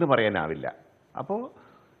നമുക്ക് ഇന്ന് പറയാനാവില്ല. അപ്പോൾ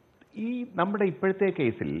ഈ നമ്മുടെ ഇപ്പോഴത്തെ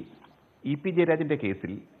കേസിൽ, ഇ.പി. ജയരാജൻ്റെ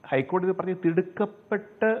കേസിൽ ഹൈക്കോടതി പറഞ്ഞ്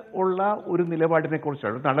തിടുക്കപ്പെട്ട് ഉള്ള ഒരു നിലപാടിനെ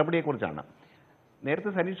കുറിച്ചാണ്, ഒരു നടപടിയെക്കുറിച്ചാണ്. നേരത്തെ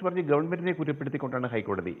സനീഷ് പറഞ്ഞ് ഗവൺമെന്റിനെ കുറ്റപ്പെടുത്തിക്കൊണ്ടാണ്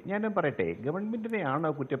ഹൈക്കോടതി. ഞാൻ പറയട്ടെ, ഗവൺമെന്റിനെയാണോ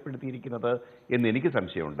കുറ്റപ്പെടുത്തിയിരിക്കുന്നത് എന്ന് എനിക്ക്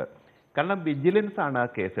സംശയമുണ്ട്. കാരണം വിജിലൻസ് ആണ് ആ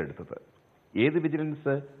കേസെടുത്തത്. ഏത്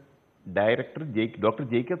vigilance? Doctor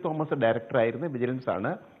Jacob Thomas ഡയറക്ടറായിരുന്ന vigilance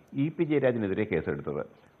ആണ് ഇ.പി. ജയരാജനെതിരെ കേസെടുത്തത്.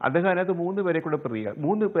 അദ്ദേഹം അതിനകത്ത് 3 പേരെ കൂടെ പ്രതികൾ,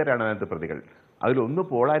 3 പേരാണ് അതിനകത്ത് പ്രതികൾ. അതിലൊന്ന്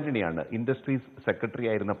പോൾ ആന്റണിയാണ്, ഇൻഡസ്ട്രീസ് സെക്രട്ടറി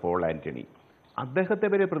ആയിരുന്ന പോൾ ആന്റണി. അദ്ദേഹത്തെ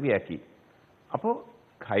വരെ പ്രതിയാക്കി. അപ്പോൾ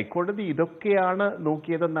ഹൈക്കോടതി ഇതൊക്കെയാണ്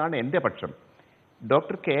നോക്കിയതെന്നാണ് എൻ്റെ പക്ഷം.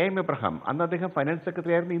 Doctor K M. എബ്രഹാം, അന്ന് അദ്ദേഹം ഫൈനാൻസ്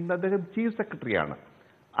സെക്രട്ടറി ആയിരുന്നു, ഇന്ന് അദ്ദേഹം ചീഫ് സെക്രട്ടറിയാണ്.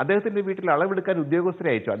 അദ്ദേഹത്തിൻ്റെ വീട്ടിൽ അളവെടുക്കാൻ ഉദ്യോഗസ്ഥരെ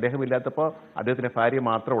അയച്ചു, അദ്ദേഹം ഇല്ലാത്തപ്പോൾ, അദ്ദേഹത്തിൻ്റെ ഭാര്യ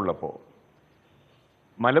മാത്രം ഉള്ളപ്പോൾ.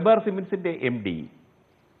 മലബാർ സിമെന്റ്സിൻ്റെ MD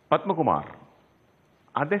പത്മകുമാർ,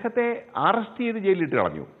 അദ്ദേഹത്തെ അറസ്റ്റ് ചെയ്ത് ജയിലിലിട്ട്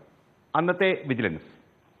കളഞ്ഞു അന്നത്തെ വിജിലൻസ്.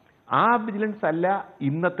 ആ വിജിലൻസ് അല്ല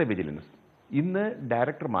ഇന്നത്തെ വിജിലൻസ്. ഇന്ന്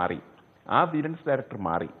ഡയറക്ടർ മാറി, ആ വിജിലൻസ് ഡയറക്ടർ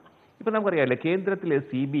മാറി. ഇപ്പം നമുക്കറിയാമല്ലോ, കേന്ദ്രത്തിലെ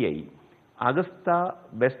CBI അഗസ്ത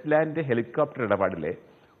വെസ്റ്റ്ലാൻഡ് ഹെലികോപ്റ്റർ ഇടപാടിലെ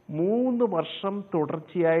 3 വർഷം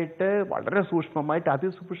തുടർച്ചയായിട്ട് വളരെ സൂക്ഷ്മമായിട്ട്,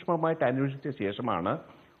 അതിസൂക്ഷ്മമായിട്ട് അന്വേഷിച്ച ശേഷമാണ്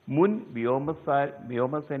മുൻ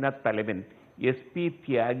വ്യോമസേന തലവൻ SP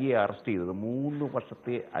ത്യാഗിയെ അറസ്റ്റ് ചെയ്തത്. 3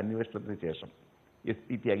 വർഷത്തെ അന്വേഷണത്തിന് ശേഷം SP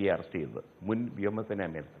ത്യാഗിയെ അറസ്റ്റ് ചെയ്തത്, മുൻ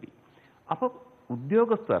വ്യോമസേന മേധാവി. അപ്പം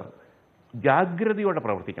ഉദ്യോഗസ്ഥർ ജാഗ്രതയോടെ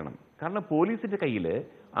പ്രവർത്തിക്കണം. കാരണം പോലീസിൻ്റെ കയ്യിൽ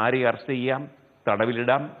ആരെയും അറസ്റ്റ് ചെയ്യാം,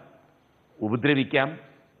 തടവിലിടാം, ഉപദ്രവിക്കാം,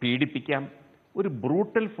 പീഡിപ്പിക്കാം. ഒരു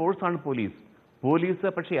ബ്രൂട്ടൽ ഫോഴ്സാണ് പോലീസ്.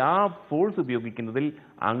 പക്ഷേ ആ ഫോഴ്സ് ഉപയോഗിക്കുന്നതിൽ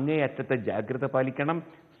അങ്ങേയറ്റത്തെ ജാഗ്രത പാലിക്കണം,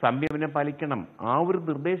 സംയമനം പാലിക്കണം. ആ ഒരു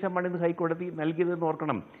നിർദ്ദേശമാണ് ഇന്ന് ഹൈക്കോടതി നൽകിയതെന്ന്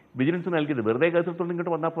ഓർക്കണം. വിജിലൻസ് നൽകിയത് വെറുതെ കേസെടുത്തോണ്ട്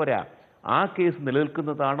ഇങ്ങോട്ട് വന്നാൽ പോരാ. ആ കേസ്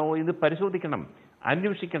നിലനിൽക്കുന്നതാണോ എന്ന് പരിശോധിക്കണം,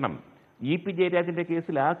 അന്വേഷിക്കണം. ഇ.പി. ജയരാജൻ്റെ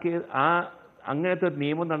കേസിൽ അങ്ങനത്തെ ഒരു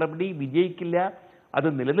നിയമ നടപടി വിജയിക്കില്ല, അത്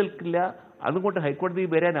നിലനിൽക്കില്ല. അതുകൊണ്ട് ഹൈക്കോടതി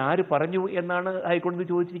വരാൻ ആര് പറഞ്ഞു എന്നാണ് ഹൈക്കോടതി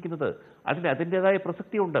ചോദിച്ചിരിക്കുന്നത്. അതിൻ്റെതായ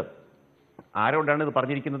പ്രസക്തിയുണ്ട്. ആരോടാണ് ഇത്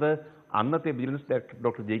പറഞ്ഞിരിക്കുന്നത്? അന്നത്തെ വിജിലൻസ് ഡയറക്ടർ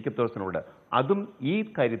ഡോക്ടർ ജേക്കബ് തോമസിനോട്. അതും ഈ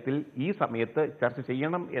കാര്യത്തിൽ ഈ സമയത്ത് ചർച്ച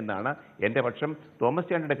ചെയ്യണം എന്നാണ് എൻ്റെ പക്ഷം. തോമസ്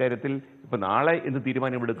ചാണ്ടിയുടെ കാര്യത്തിൽ ഇപ്പോൾ നാളെ എന്ത്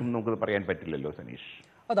തീരുമാനമെടുക്കും നമുക്ക് പറയാൻ പറ്റില്ലല്ലോ സനീഷ്.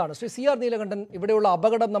 അതാണ് ശ്രീ CR നീലകണ്ഠൻ, ഇവിടെയുള്ള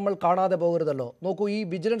അപകടം നമ്മൾ കാണാതെ പോകരുതല്ലോ. നോക്കൂ, ഈ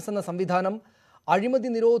വിജിലൻസ് എന്ന സംവിധാനം അഴിമതി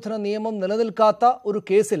നിരോധന നിയമം നിലനിൽക്കാത്ത ഒരു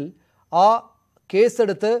കേസിൽ ആ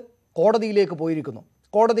കേസെടുത്ത് കോടതിയിലേക്ക് പോയിരിക്കുന്നു.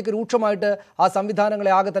 കോടതിക്ക് രൂക്ഷമായിട്ട് ആ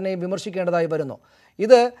സംവിധാനങ്ങളെ ആകെ തന്നെ വിമർശിക്കേണ്ടതായി വരുന്നു.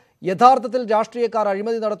 ഇത് യഥാർത്ഥത്തിൽ രാഷ്ട്രീയക്കാർ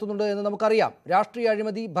അഴിമതി നടത്തുന്നുണ്ട് എന്ന് നമുക്കറിയാം. രാഷ്ട്രീയ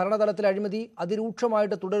അഴിമതി, ഭരണതലത്തിലെ അഴിമതി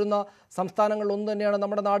അതിരൂക്ഷമായിട്ട് തുടരുന്ന സംസ്ഥാനങ്ങളിലൊന്നു തന്നെയാണ്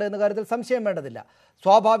നമ്മുടെ നാട് എന്ന കാര്യത്തിൽ സംശയം വേണ്ടതില്ല.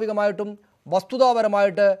 സ്വാഭാവികമായിട്ടും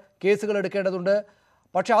വസ്തുതാപരമായിട്ട് കേസുകൾ എടുക്കേണ്ടതുണ്ട്.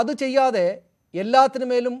 പക്ഷെ അത് ചെയ്യാതെ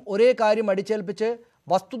എല്ലാത്തിനുമേലും ഒരേ കാര്യം അടിച്ചേൽപ്പിച്ച്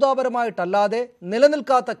വസ്തുതാപരമായിട്ടല്ലാതെ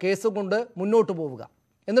നിലനിൽക്കാത്ത കേസ് കൊണ്ട് മുന്നോട്ട് പോവുക,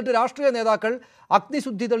 എന്നിട്ട് രാഷ്ട്രീയ നേതാക്കൾ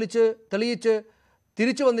അഗ്നിശുദ്ധി തെളിയിച്ച്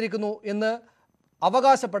തിരിച്ചു വന്നിരിക്കുന്നു എന്ന്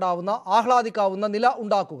അവകാശപ്പെടാവുന്ന, ആഹ്ലാദിക്കാവുന്ന നില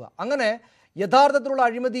ഉണ്ടാക്കുക. അങ്ങനെ യഥാർത്ഥത്തിലുള്ള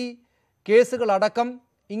അഴിമതി കേസുകളടക്കം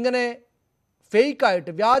ഇങ്ങനെ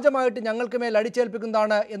ഫേക്കായിട്ട്, വ്യാജമായിട്ട് ഞങ്ങൾക്ക് മേൽ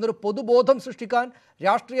അടിച്ചേൽപ്പിക്കുന്നതാണ് എന്നൊരു പൊതുബോധം സൃഷ്ടിക്കാൻ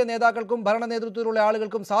രാഷ്ട്രീയ നേതാക്കൾക്കും ഭരണ നേതൃത്വത്തിലുള്ള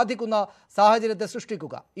ആളുകൾക്കും സാധിക്കുന്ന സാഹചര്യത്തെ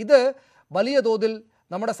സൃഷ്ടിക്കുക. ഇത് വലിയ തോതിൽ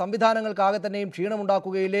നമ്മുടെ സംവിധാനങ്ങൾക്കാകെ തന്നെയും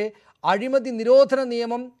ക്ഷീണമുണ്ടാക്കുകയില്ലേ? അഴിമതി നിരോധന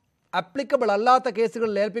നിയമം അപ്ലിക്കബിൾ അല്ലാത്ത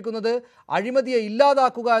കേസുകളിൽ ഏൽപ്പിക്കുന്നത് അഴിമതിയെ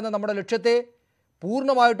ഇല്ലാതാക്കുക എന്ന നമ്മുടെ ലക്ഷ്യത്തെ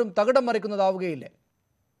പൂർണ്ണമായിട്ടും തകിടം മറിക്കുന്നതാവുകയില്ലേ?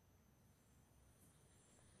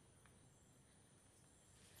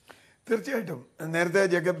 തീർച്ചയായിട്ടും നേരത്തെ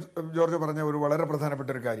ജേക്കബ് ജോർജ് പറഞ്ഞ ഒരു വളരെ പ്രധാനപ്പെട്ട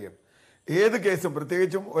ഒരു കാര്യം, ഏത് കേസും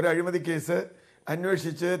പ്രത്യേകിച്ചും ഒരു അഴിമതി കേസ്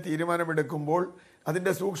അന്വേഷിച്ച് തീരുമാനമെടുക്കുമ്പോൾ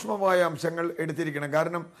അതിൻ്റെ സൂക്ഷ്മമായ അംശങ്ങൾ എടുത്തിരിക്കണം.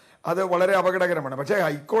 കാരണം അത് വളരെ അപകടകരമാണ്. പക്ഷേ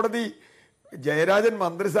ഹൈക്കോടതി ജയരാജൻ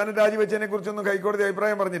മന്ത്രിസ്ഥാനം രാജിവെച്ചതിനെ കുറിച്ചൊന്നും ഹൈക്കോടതി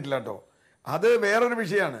അഭിപ്രായം പറഞ്ഞിട്ടില്ല കേട്ടോ. അത് വേറൊരു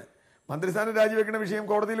വിഷയമാണ്. മന്ത്രിസ്ഥാനം രാജിവെക്കുന്ന വിഷയം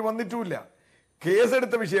കോടതിയിൽ വന്നിട്ടുമില്ല.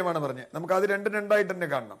 കേസെടുത്ത വിഷയമാണ് പറഞ്ഞത്. നമുക്ക് അത് രണ്ടും രണ്ടായിട്ട് തന്നെ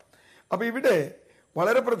കാണണം. അപ്പോൾ ഇവിടെ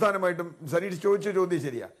വളരെ പ്രധാനമായിട്ടും സനീഷ് ചോദിച്ച ചോദ്യം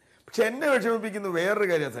ശരിയാണ്. പക്ഷെ എന്നെ വിഷമിപ്പിക്കുന്ന വേറൊരു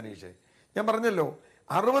കാര്യമാണ് സനീഷ്. ഞാൻ പറഞ്ഞല്ലോ,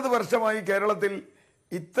 60 വർഷമായി കേരളത്തിൽ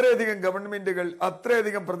ഇത്രയധികം ഗവൺമെന്റുകൾ,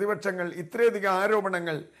 അത്രയധികം പ്രതിപക്ഷങ്ങൾ, ഇത്രയധികം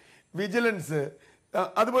ആരോപണങ്ങൾ, വിജിലൻസ്,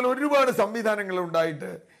 അതുപോലെ ഒരുപാട് സംവിധാനങ്ങൾ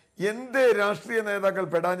ഉണ്ടായിട്ട് എന്തേ രാഷ്ട്രീയ നേതാക്കൾ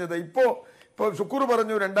പെടാഞ്ഞത്? ഇപ്പോൾ ഷുക്കൂർ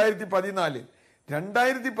പറഞ്ഞു 2014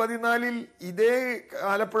 ഇതേ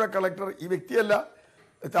ആലപ്പുഴ കളക്ടർ, ഈ വ്യക്തിയല്ല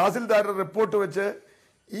തഹസിൽദാരുടെ റിപ്പോർട്ട് വെച്ച്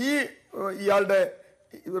ഇയാളുടെ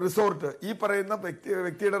റിസോർട്ട്, ഈ പറയുന്ന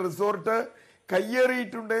വ്യക്തിയുടെ റിസോർട്ട്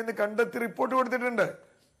കയ്യേറിയിട്ടുണ്ട് എന്ന് കണ്ടെത്തി റിപ്പോർട്ട് കൊടുത്തിട്ടുണ്ട്.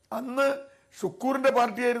 അന്ന് ഷുക്കൂറിന്റെ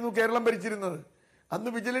പാർട്ടിയായിരുന്നു കേരളം ഭരിച്ചിരുന്നത്. അന്ന്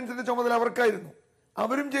വിജിലൻസിന്റെ ചുമതല അവർക്കായിരുന്നു.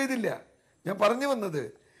 അവരും ചെയ്തില്ല. ഞാൻ പറഞ്ഞു വന്നത്,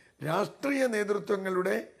 രാഷ്ട്രീയ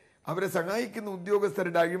നേതൃത്വങ്ങളുടെ അവരെ സഹായിക്കുന്ന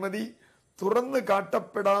ഉദ്യോഗസ്ഥരുടെ അഴിമതി തുറന്ന്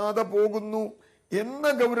കാട്ടപ്പെടാതെ പോകുന്നു എന്ന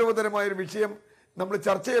ഗൗരവതരമായൊരു വിഷയം നമ്മൾ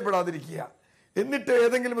ചർച്ച ചെയ്യപ്പെടാതിരിക്കുക. എന്നിട്ട്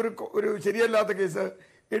ഏതെങ്കിലും ഒരു ശരിയല്ലാത്ത കേസ്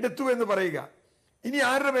എടുത്തു എന്ന് പറയുക. ഇനി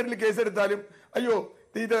ആരുടെ പേരിൽ കേസെടുത്താലും അയ്യോ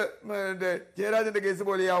ഇത് ജയരാജന്റെ കേസ്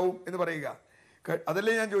പോലെയാവും എന്ന് പറയുക.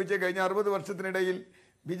 അതല്ലേ ഞാൻ ചോദിച്ചത്, കഴിഞ്ഞ 60 വർഷത്തിനിടയിൽ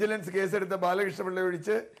വിജിലൻസ് കേസെടുത്ത ബാലകൃഷ്ണപിള്ള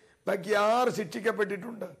ഒഴിച്ച് ബാക്കി 6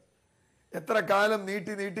 ശിക്ഷിക്കപ്പെട്ടിട്ടുണ്ട്. എത്ര കാലം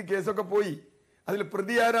നീട്ടി കേസൊക്കെ പോയി. അതിൽ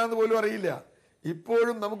പ്രതി ആരാന്ന് പോലും അറിയില്ല.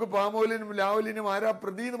 ഇപ്പോഴും നമുക്ക് പാമോലിനും ലാവലിനും ആരാ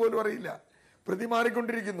പ്രതി എന്ന് പോലും അറിയില്ല. പ്രതി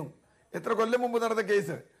മാറിക്കൊണ്ടിരിക്കുന്നു. എത്ര കൊല്ലം മുമ്പ് നടന്ന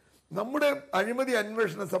കേസ്. നമ്മുടെ അഴിമതി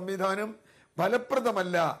അന്വേഷണ സംവിധാനം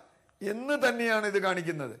ഫലപ്രദമല്ല എന്ന് തന്നെയാണ് ഇത്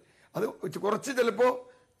കാണിക്കുന്നത്. അത് കുറച്ച് ചിലപ്പോൾ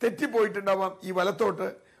തെറ്റിപ്പോയിട്ടുണ്ടാവാം ഈ വലത്തോട്ട്.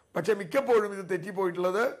 പക്ഷെ മിക്കപ്പോഴും ഇത്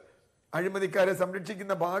തെറ്റിപ്പോയിട്ടുള്ളത് അഴിമതിക്കാരെ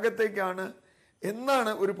സംരക്ഷിക്കുന്ന ഭാഗത്തേക്കാണ്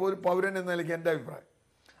എന്നാണ് ഒരു പൗരൻ എന്ന നിലയ്ക്ക് എൻ്റെ അഭിപ്രായം.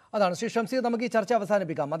 അതാണ് ശ്രീ ഷംസീർ, നമുക്ക് ഈ ചർച്ച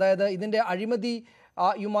അവസാനിപ്പിക്കാം. അതായത് ഇതിൻ്റെ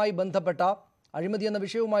അഴിമതിയുമായി ബന്ധപ്പെട്ട അഴിമതി എന്ന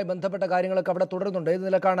വിഷയവുമായി ബന്ധപ്പെട്ട കാര്യങ്ങളൊക്കെ അവിടെ തുടരുന്നുണ്ട്. ഏത്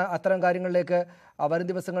നിലക്കാണ് അത്തരം കാര്യങ്ങളിലേക്ക് വരും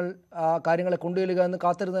ദിവസങ്ങൾ കാര്യങ്ങളെ കൊണ്ടുവരിക എന്ന്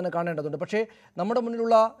കാത്തിരുന്ന് തന്നെ കാണേണ്ടതുണ്ട്. പക്ഷേ നമ്മുടെ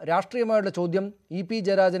മുന്നിലുള്ള രാഷ്ട്രീയമായുള്ള ചോദ്യം EP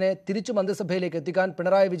ജയരാജനെ തിരിച്ചു മന്ത്രിസഭയിലേക്ക് എത്തിക്കാൻ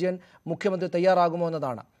പിണറായി വിജയൻ മുഖ്യമന്ത്രി തയ്യാറാകുമോ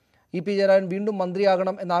എന്നതാണ്. EP ജയരാജൻ വീണ്ടും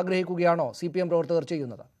മന്ത്രിയാകണം എന്നാഗ്രഹിക്കുകയാണോ CPM പ്രവർത്തകർ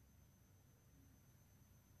ചെയ്യുന്നത്?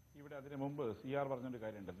 ഇവിടെ അതിനു മുമ്പ് CR പറഞ്ഞൊരു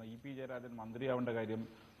കാര്യമുണ്ട്, EP ജയരാജൻ മന്ത്രിയാവേണ്ട കാര്യം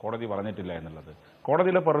കോടതി പറഞ്ഞിട്ടില്ല എന്നുള്ളത്.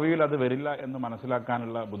 കോടതിയിലെ പർവ്യൂവിൽ അത് വരില്ല എന്ന്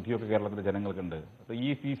മനസ്സിലാക്കാനുള്ള ബുദ്ധിയൊക്കെ കേരളത്തിലെ ജനങ്ങൾക്കുണ്ട്. ഈ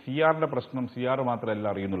CRന്റെ പ്രശ്നം CR മാത്രമല്ല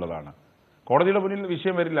അറിയുന്നുള്ളതാണ്. കോടതിയുടെ മുന്നിൽ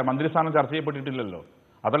വിഷയം വരില്ല, മന്ത്രിസ്ഥാനം ചർച്ച ചെയ്യപ്പെട്ടിട്ടില്ലല്ലോ,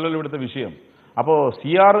 അതല്ലല്ലോ ഇവിടുത്തെ വിഷയം. അപ്പോൾ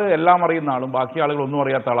CR എല്ലാം അറിയുന്ന ആളും ബാക്കി ആളുകൾ ഒന്നും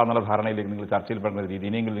അറിയാത്ത ആളാന്നുള്ള ധാരണയിലേക്ക് നിങ്ങൾ ചർച്ചയിൽ പെടുന്ന രീതി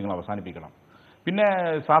ഇനിയെങ്കിലും നിങ്ങൾ അവസാനിപ്പിക്കണം. പിന്നെ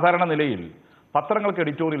സാധാരണ നിലയിൽ പത്രങ്ങൾക്ക്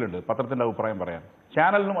എഡിറ്റോറിയൽ ഉണ്ട്, പത്രത്തിന്റെ അഭിപ്രായം പറയാൻ.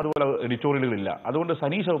 ചാനലിനും അതുപോലെ എഡിറ്റോറിയലുകളില്ല. അതുകൊണ്ട്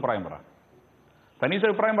സനീഷ് അഭിപ്രായം പറ. സനീഷ്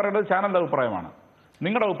അഭിപ്രായം പറയേണ്ടത് ചാനലിന്റെ അഭിപ്രായമാണ്.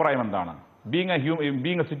 നിങ്ങളുടെ അഭിപ്രായം എന്താണ്? Being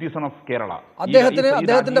A citizen of Kerala,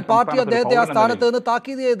 അദ്ദേഹത്തിന്റെ പാർട്ടി അദ്ദേഹത്തെ ആ സ്ഥാനത്ത് നിന്ന്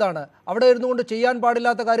താക്കീത് ചെയ്താണ്, അവിടെ ഇരുന്നുകൊണ്ട് ചെയ്യാൻ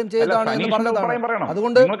പാടില്ലാത്ത കാര്യം ചെയ്തതാണ് എന്ന് പറഞ്ഞതാണ്.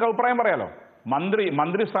 അതുകൊണ്ട് നിങ്ങൾക്ക് അഭിപ്രായം പറയാലോ.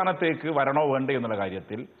 മന്ത്രിസ്ഥാനത്തേക്ക് വരണോ വേണ്ടേ എന്നുള്ള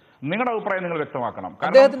കാര്യത്തിൽ നിങ്ങളുടെ അഭിപ്രായം നിങ്ങൾ വ്യക്തമാക്കണം.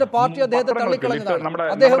 അദ്ദേഹത്തിന്റെ പാർട്ടി അദ്ദേഹത്തെ തള്ളിക്കളഞ്ഞതാണ്,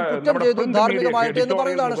 അദ്ദേഹം കുറ്റം ചെയ്തു ധാർമ്മികമായിട്ട് എന്ന്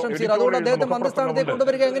പറയുന്നതാണ് ഷംസീർ. അതുകൊണ്ട് അദ്ദേഹത്തെ മന്ത്രിസ്ഥാനത്തേക്ക്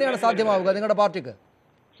കൊണ്ടുവരിക എങ്ങനെയാണ് സാധ്യമാവുക നിങ്ങളുടെ പാർട്ടിക്ക്?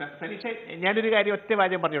 സനീഷ്, ഞാനൊരു കാര്യം ഒറ്റ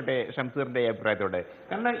വാചകം പറഞ്ഞോട്ടെ ഷംസീറിന്റെ അഭിപ്രായത്തോടെ.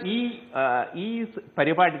 കാരണം ഈ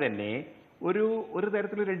പരിപാടി തന്നെ ഒരു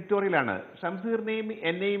തരത്തിലൊരു എഡിറ്റോറിയലാണ്. ഷംസീറിനെയും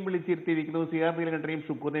എന്നെയും വിളിച്ചിരുത്തിയിരിക്കുന്നു, CR നീലകണ്ഠനെയും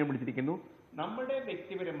ഷുക്കൂറിനെയും വിളിച്ചിരിക്കുന്നു. നമ്മുടെ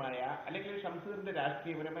വ്യക്തിപരമായ അല്ലെങ്കിൽ ഷംസീറിന്റെ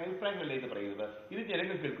രാഷ്ട്രീയപരമായ അഭിപ്രായങ്ങളല്ലേ ഇത് പറയുന്നത്. ഇത്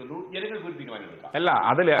ജനങ്ങൾ കേൾക്കുന്നു, ജനങ്ങൾക്ക് ഒരു തീരുമാനമെടുക്കാം. അല്ല,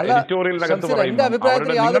 അതിൽ എഡിറ്റോറിയലിനകത്ത്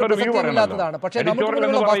പറയുന്നതാണ്. പക്ഷേ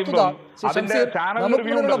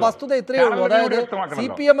നമുക്കുള്ള വസ്തുത ഇത്രയേ ഉള്ളൂ. അതായത്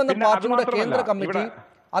CPM എന്ന പാർട്ടിയുടെ കേന്ദ്ര കമ്മിറ്റി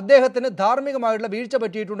അദ്ദേഹത്തിന് ധാർമ്മികമായിട്ടുള്ള വീഴ്ച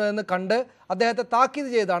പറ്റിയിട്ടുണ്ട് എന്ന് കണ്ട് അദ്ദേഹത്തെ താക്കീത്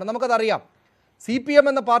ചെയ്തതാണ്. നമുക്കതറിയാം. CPM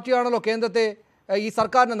എന്ന പാർട്ടിയാണല്ലോ കേന്ദ്രത്തെ ഈ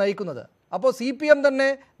സർക്കാരിനെ നയിക്കുന്നത്. അപ്പോൾ CPM തന്നെ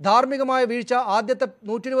ധാർമ്മികമായ വീഴ്ച ആദ്യത്തെ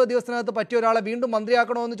 120 ദിവസത്തിനകത്ത് പറ്റിയ ഒരാളെ വീണ്ടും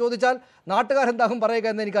മന്ത്രിയാക്കണമെന്ന് ചോദിച്ചാൽ നാട്ടുകാരെന്താകും പറയുക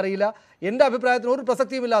എന്ന് എനിക്കറിയില്ല. എൻ്റെ അഭിപ്രായത്തിന് ഒരു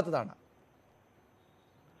പ്രസക്തിയുമില്ലാത്തതാണ്.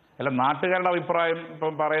 അല്ല, നാട്ടുകാരുടെ അഭിപ്രായം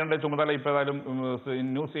പറയേണ്ട ചുമതല ഇപ്പോഴും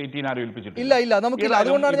News 18 ആരും ഏൽപ്പിച്ചിട്ടില്ല. ഇല്ല, നമുക്കില്ല.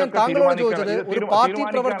 അതുകൊണ്ടാണ് ഞാൻ താങ്കളോട് ചോദിച്ചത്, ഒരു പാർട്ടി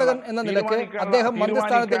പ്രവർത്തകൻ എന്ന നിലയ്ക്ക് അദ്ദേഹം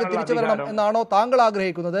മന്ത്രിസ്ഥാനത്തേക്ക് തിരിച്ചു വരണം എന്നാണോ താങ്കൾ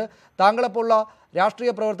ആഗ്രഹിക്കുന്നത്? താങ്കളെപ്പോലുള്ള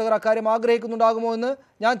രാഷ്ട്രീയ പ്രവർത്തകർ അക്കാര്യം ആഗ്രഹിക്കുന്നുണ്ടാകുമോ എന്ന്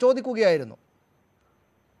ഞാൻ ചോദിക്കുകയായിരുന്നു.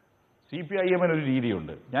 CPIM ഒരു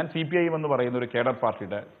രീതിയുണ്ട്. ഞാൻ CPIM എന്ന് പറയുന്ന ഒരു കേഡർ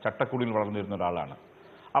പാർട്ടിയുടെ ചട്ടക്കൂടിൽ വളർന്നു വരുന്ന ഒരാളാണ്.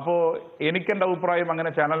 അപ്പോൾ എനിക്ക് എൻ്റെ അഭിപ്രായം അങ്ങനെ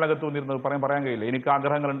ചാനലിനകത്ത് വന്നിരുന്നത് പറയാൻ കഴിയില്ല. എനിക്ക്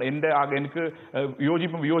ആഗ്രഹങ്ങളുണ്ട്, എനിക്ക്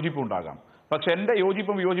യോജിപ്പും വിയോജിപ്പും ഉണ്ടാകാം. പക്ഷെ എൻ്റെ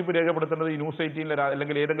യോജിപ്പും വിയോജിപ്പും രേഖപ്പെടുത്തേണ്ടത് ഈ ന്യൂസ് 18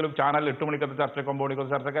 അല്ലെങ്കിൽ ഏതെങ്കിലും ചാനൽ 8 മണിക്കത്തെ ചർച്ചയ്ക്കോ 9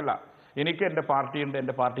 മണിക്കത്തെ ചർച്ചയ്ക്കല്ല. എനിക്ക് എൻ്റെ പാർട്ടിയുണ്ട്,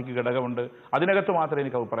 എൻ്റെ പാർട്ടിക്ക് ഘടകമുണ്ട്. അതിനകത്ത് മാത്രമേ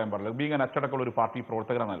എനിക്ക് അഭിപ്രായം പറയുള്ളൂ. ബീങ് an അച്ചടക്കമുള്ള ഒരു പാർട്ടി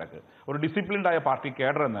പ്രവർത്തകൻ എന്ന നിലക്ക്, ഒരു ഡിസിപ്ലിൻഡ് ആയ പാർട്ടി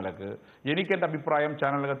കേഡർ എന്ന നിലക്ക് എനിക്ക് എൻ്റെ അഭിപ്രായം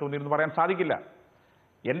ചാനലിനകത്ത് വന്നിരുന്ന് പറയാൻ സാധിക്കില്ല.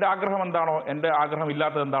 എൻ്റെ ആഗ്രഹം എന്താണോ, എൻ്റെ ആഗ്രഹം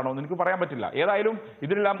ഇല്ലാത്തത് എന്താണോ എന്ന് എനിക്ക് പറയാൻ പറ്റില്ല. ഏതായാലും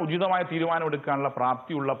ഇതിലെല്ലാം ഉചിതമായ തീരുമാനമെടുക്കാനുള്ള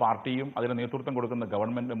പ്രാപ്തിയുള്ള പാർട്ടിയും അതിന് നേതൃത്വം കൊടുക്കുന്ന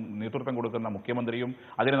ഗവൺമെന്റും നേതൃത്വം കൊടുക്കുന്ന മുഖ്യമന്ത്രിയും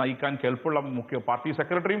അതിനെ നയിക്കാൻ കെൽപ്പുള്ള പാർട്ടി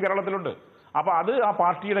സെക്രട്ടറിയും കേരളത്തിലുണ്ട്. അപ്പോൾ അത് ആ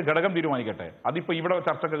പാർട്ടിയുടെ ഘടകം തീരുമാനിക്കട്ടെ. അതിപ്പോൾ ഇവിടെ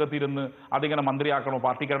ചർച്ചക്കകത്തിരുന്ന് അതിങ്ങനെ മന്ത്രിയാക്കണോ,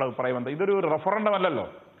 പാർട്ടിക്കാരുടെ അഭിപ്രായം എന്താ? ഇതൊരു റഫറൻഡം അല്ലല്ലോ,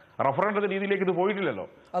 റഫറൻഡത്തിന്റെ രീതിയിലേക്ക് ഇത് പോയിട്ടില്ലല്ലോ.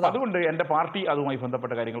 അതുകൊണ്ട് എൻ്റെ പാർട്ടി അതുമായി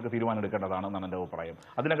ബന്ധപ്പെട്ട കാര്യങ്ങൾക്ക് തീരുമാനം എടുക്കേണ്ടതാണെന്നാണ് എൻ്റെ അഭിപ്രായം.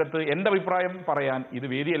 അതിനകത്ത് എൻ്റെ അഭിപ്രായം പറയാൻ ഇത്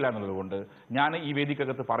വേദിയല്ല എന്നുള്ളതുകൊണ്ട്, ഞാൻ ഈ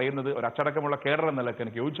വേദിക്കകത്ത് പറയുന്നത് ഒരു അച്ചടക്കമുള്ള കേഡർ എന്ന നിലയ്ക്ക്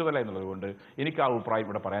എനിക്ക് യോജിച്ചതല്ല എന്നുള്ളതുകൊണ്ട് എനിക്ക് ആ അഭിപ്രായം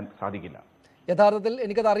ഇവിടെ പറയാൻ സാധിക്കില്ല. യഥാർത്ഥത്തിൽ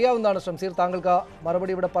എനിക്കത് അറിയാവുന്നതാണ് ഷംസീർ, താങ്കൾക്ക്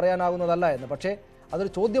മറുപടി ഇവിടെ പറയാനാകുന്നതല്ല എന്ന്. പക്ഷേ അതൊരു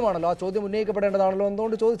ചോദ്യമാണല്ലോ, ആ ചോദ്യം ഉന്നയിക്കപ്പെടേണ്ടതാണല്ലോ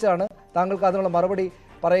എന്തുകൊണ്ട് ചോദിച്ചാണ്. താങ്കൾക്ക് അതിനുള്ള മറുപടി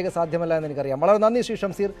പറയുക സാധ്യമല്ല എന്ന് എനിക്കറിയാം. വളരെ നന്ദി ശ്രീ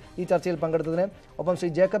ഷംസീർ ഈ ചർച്ചയിൽ പങ്കെടുത്തതിന്. ഒപ്പം Shri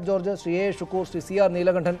Jacob George, Shri A Shukkur, Shri CR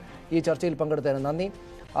Neelakantan ഈ ചർച്ചയിൽ പങ്കെടുത്തതിന് നന്ദി.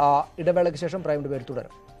 ഇടവേളയ്ക്ക് ശേഷം പ്രൈം ഡിബേറ്റ്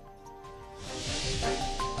തുടരും.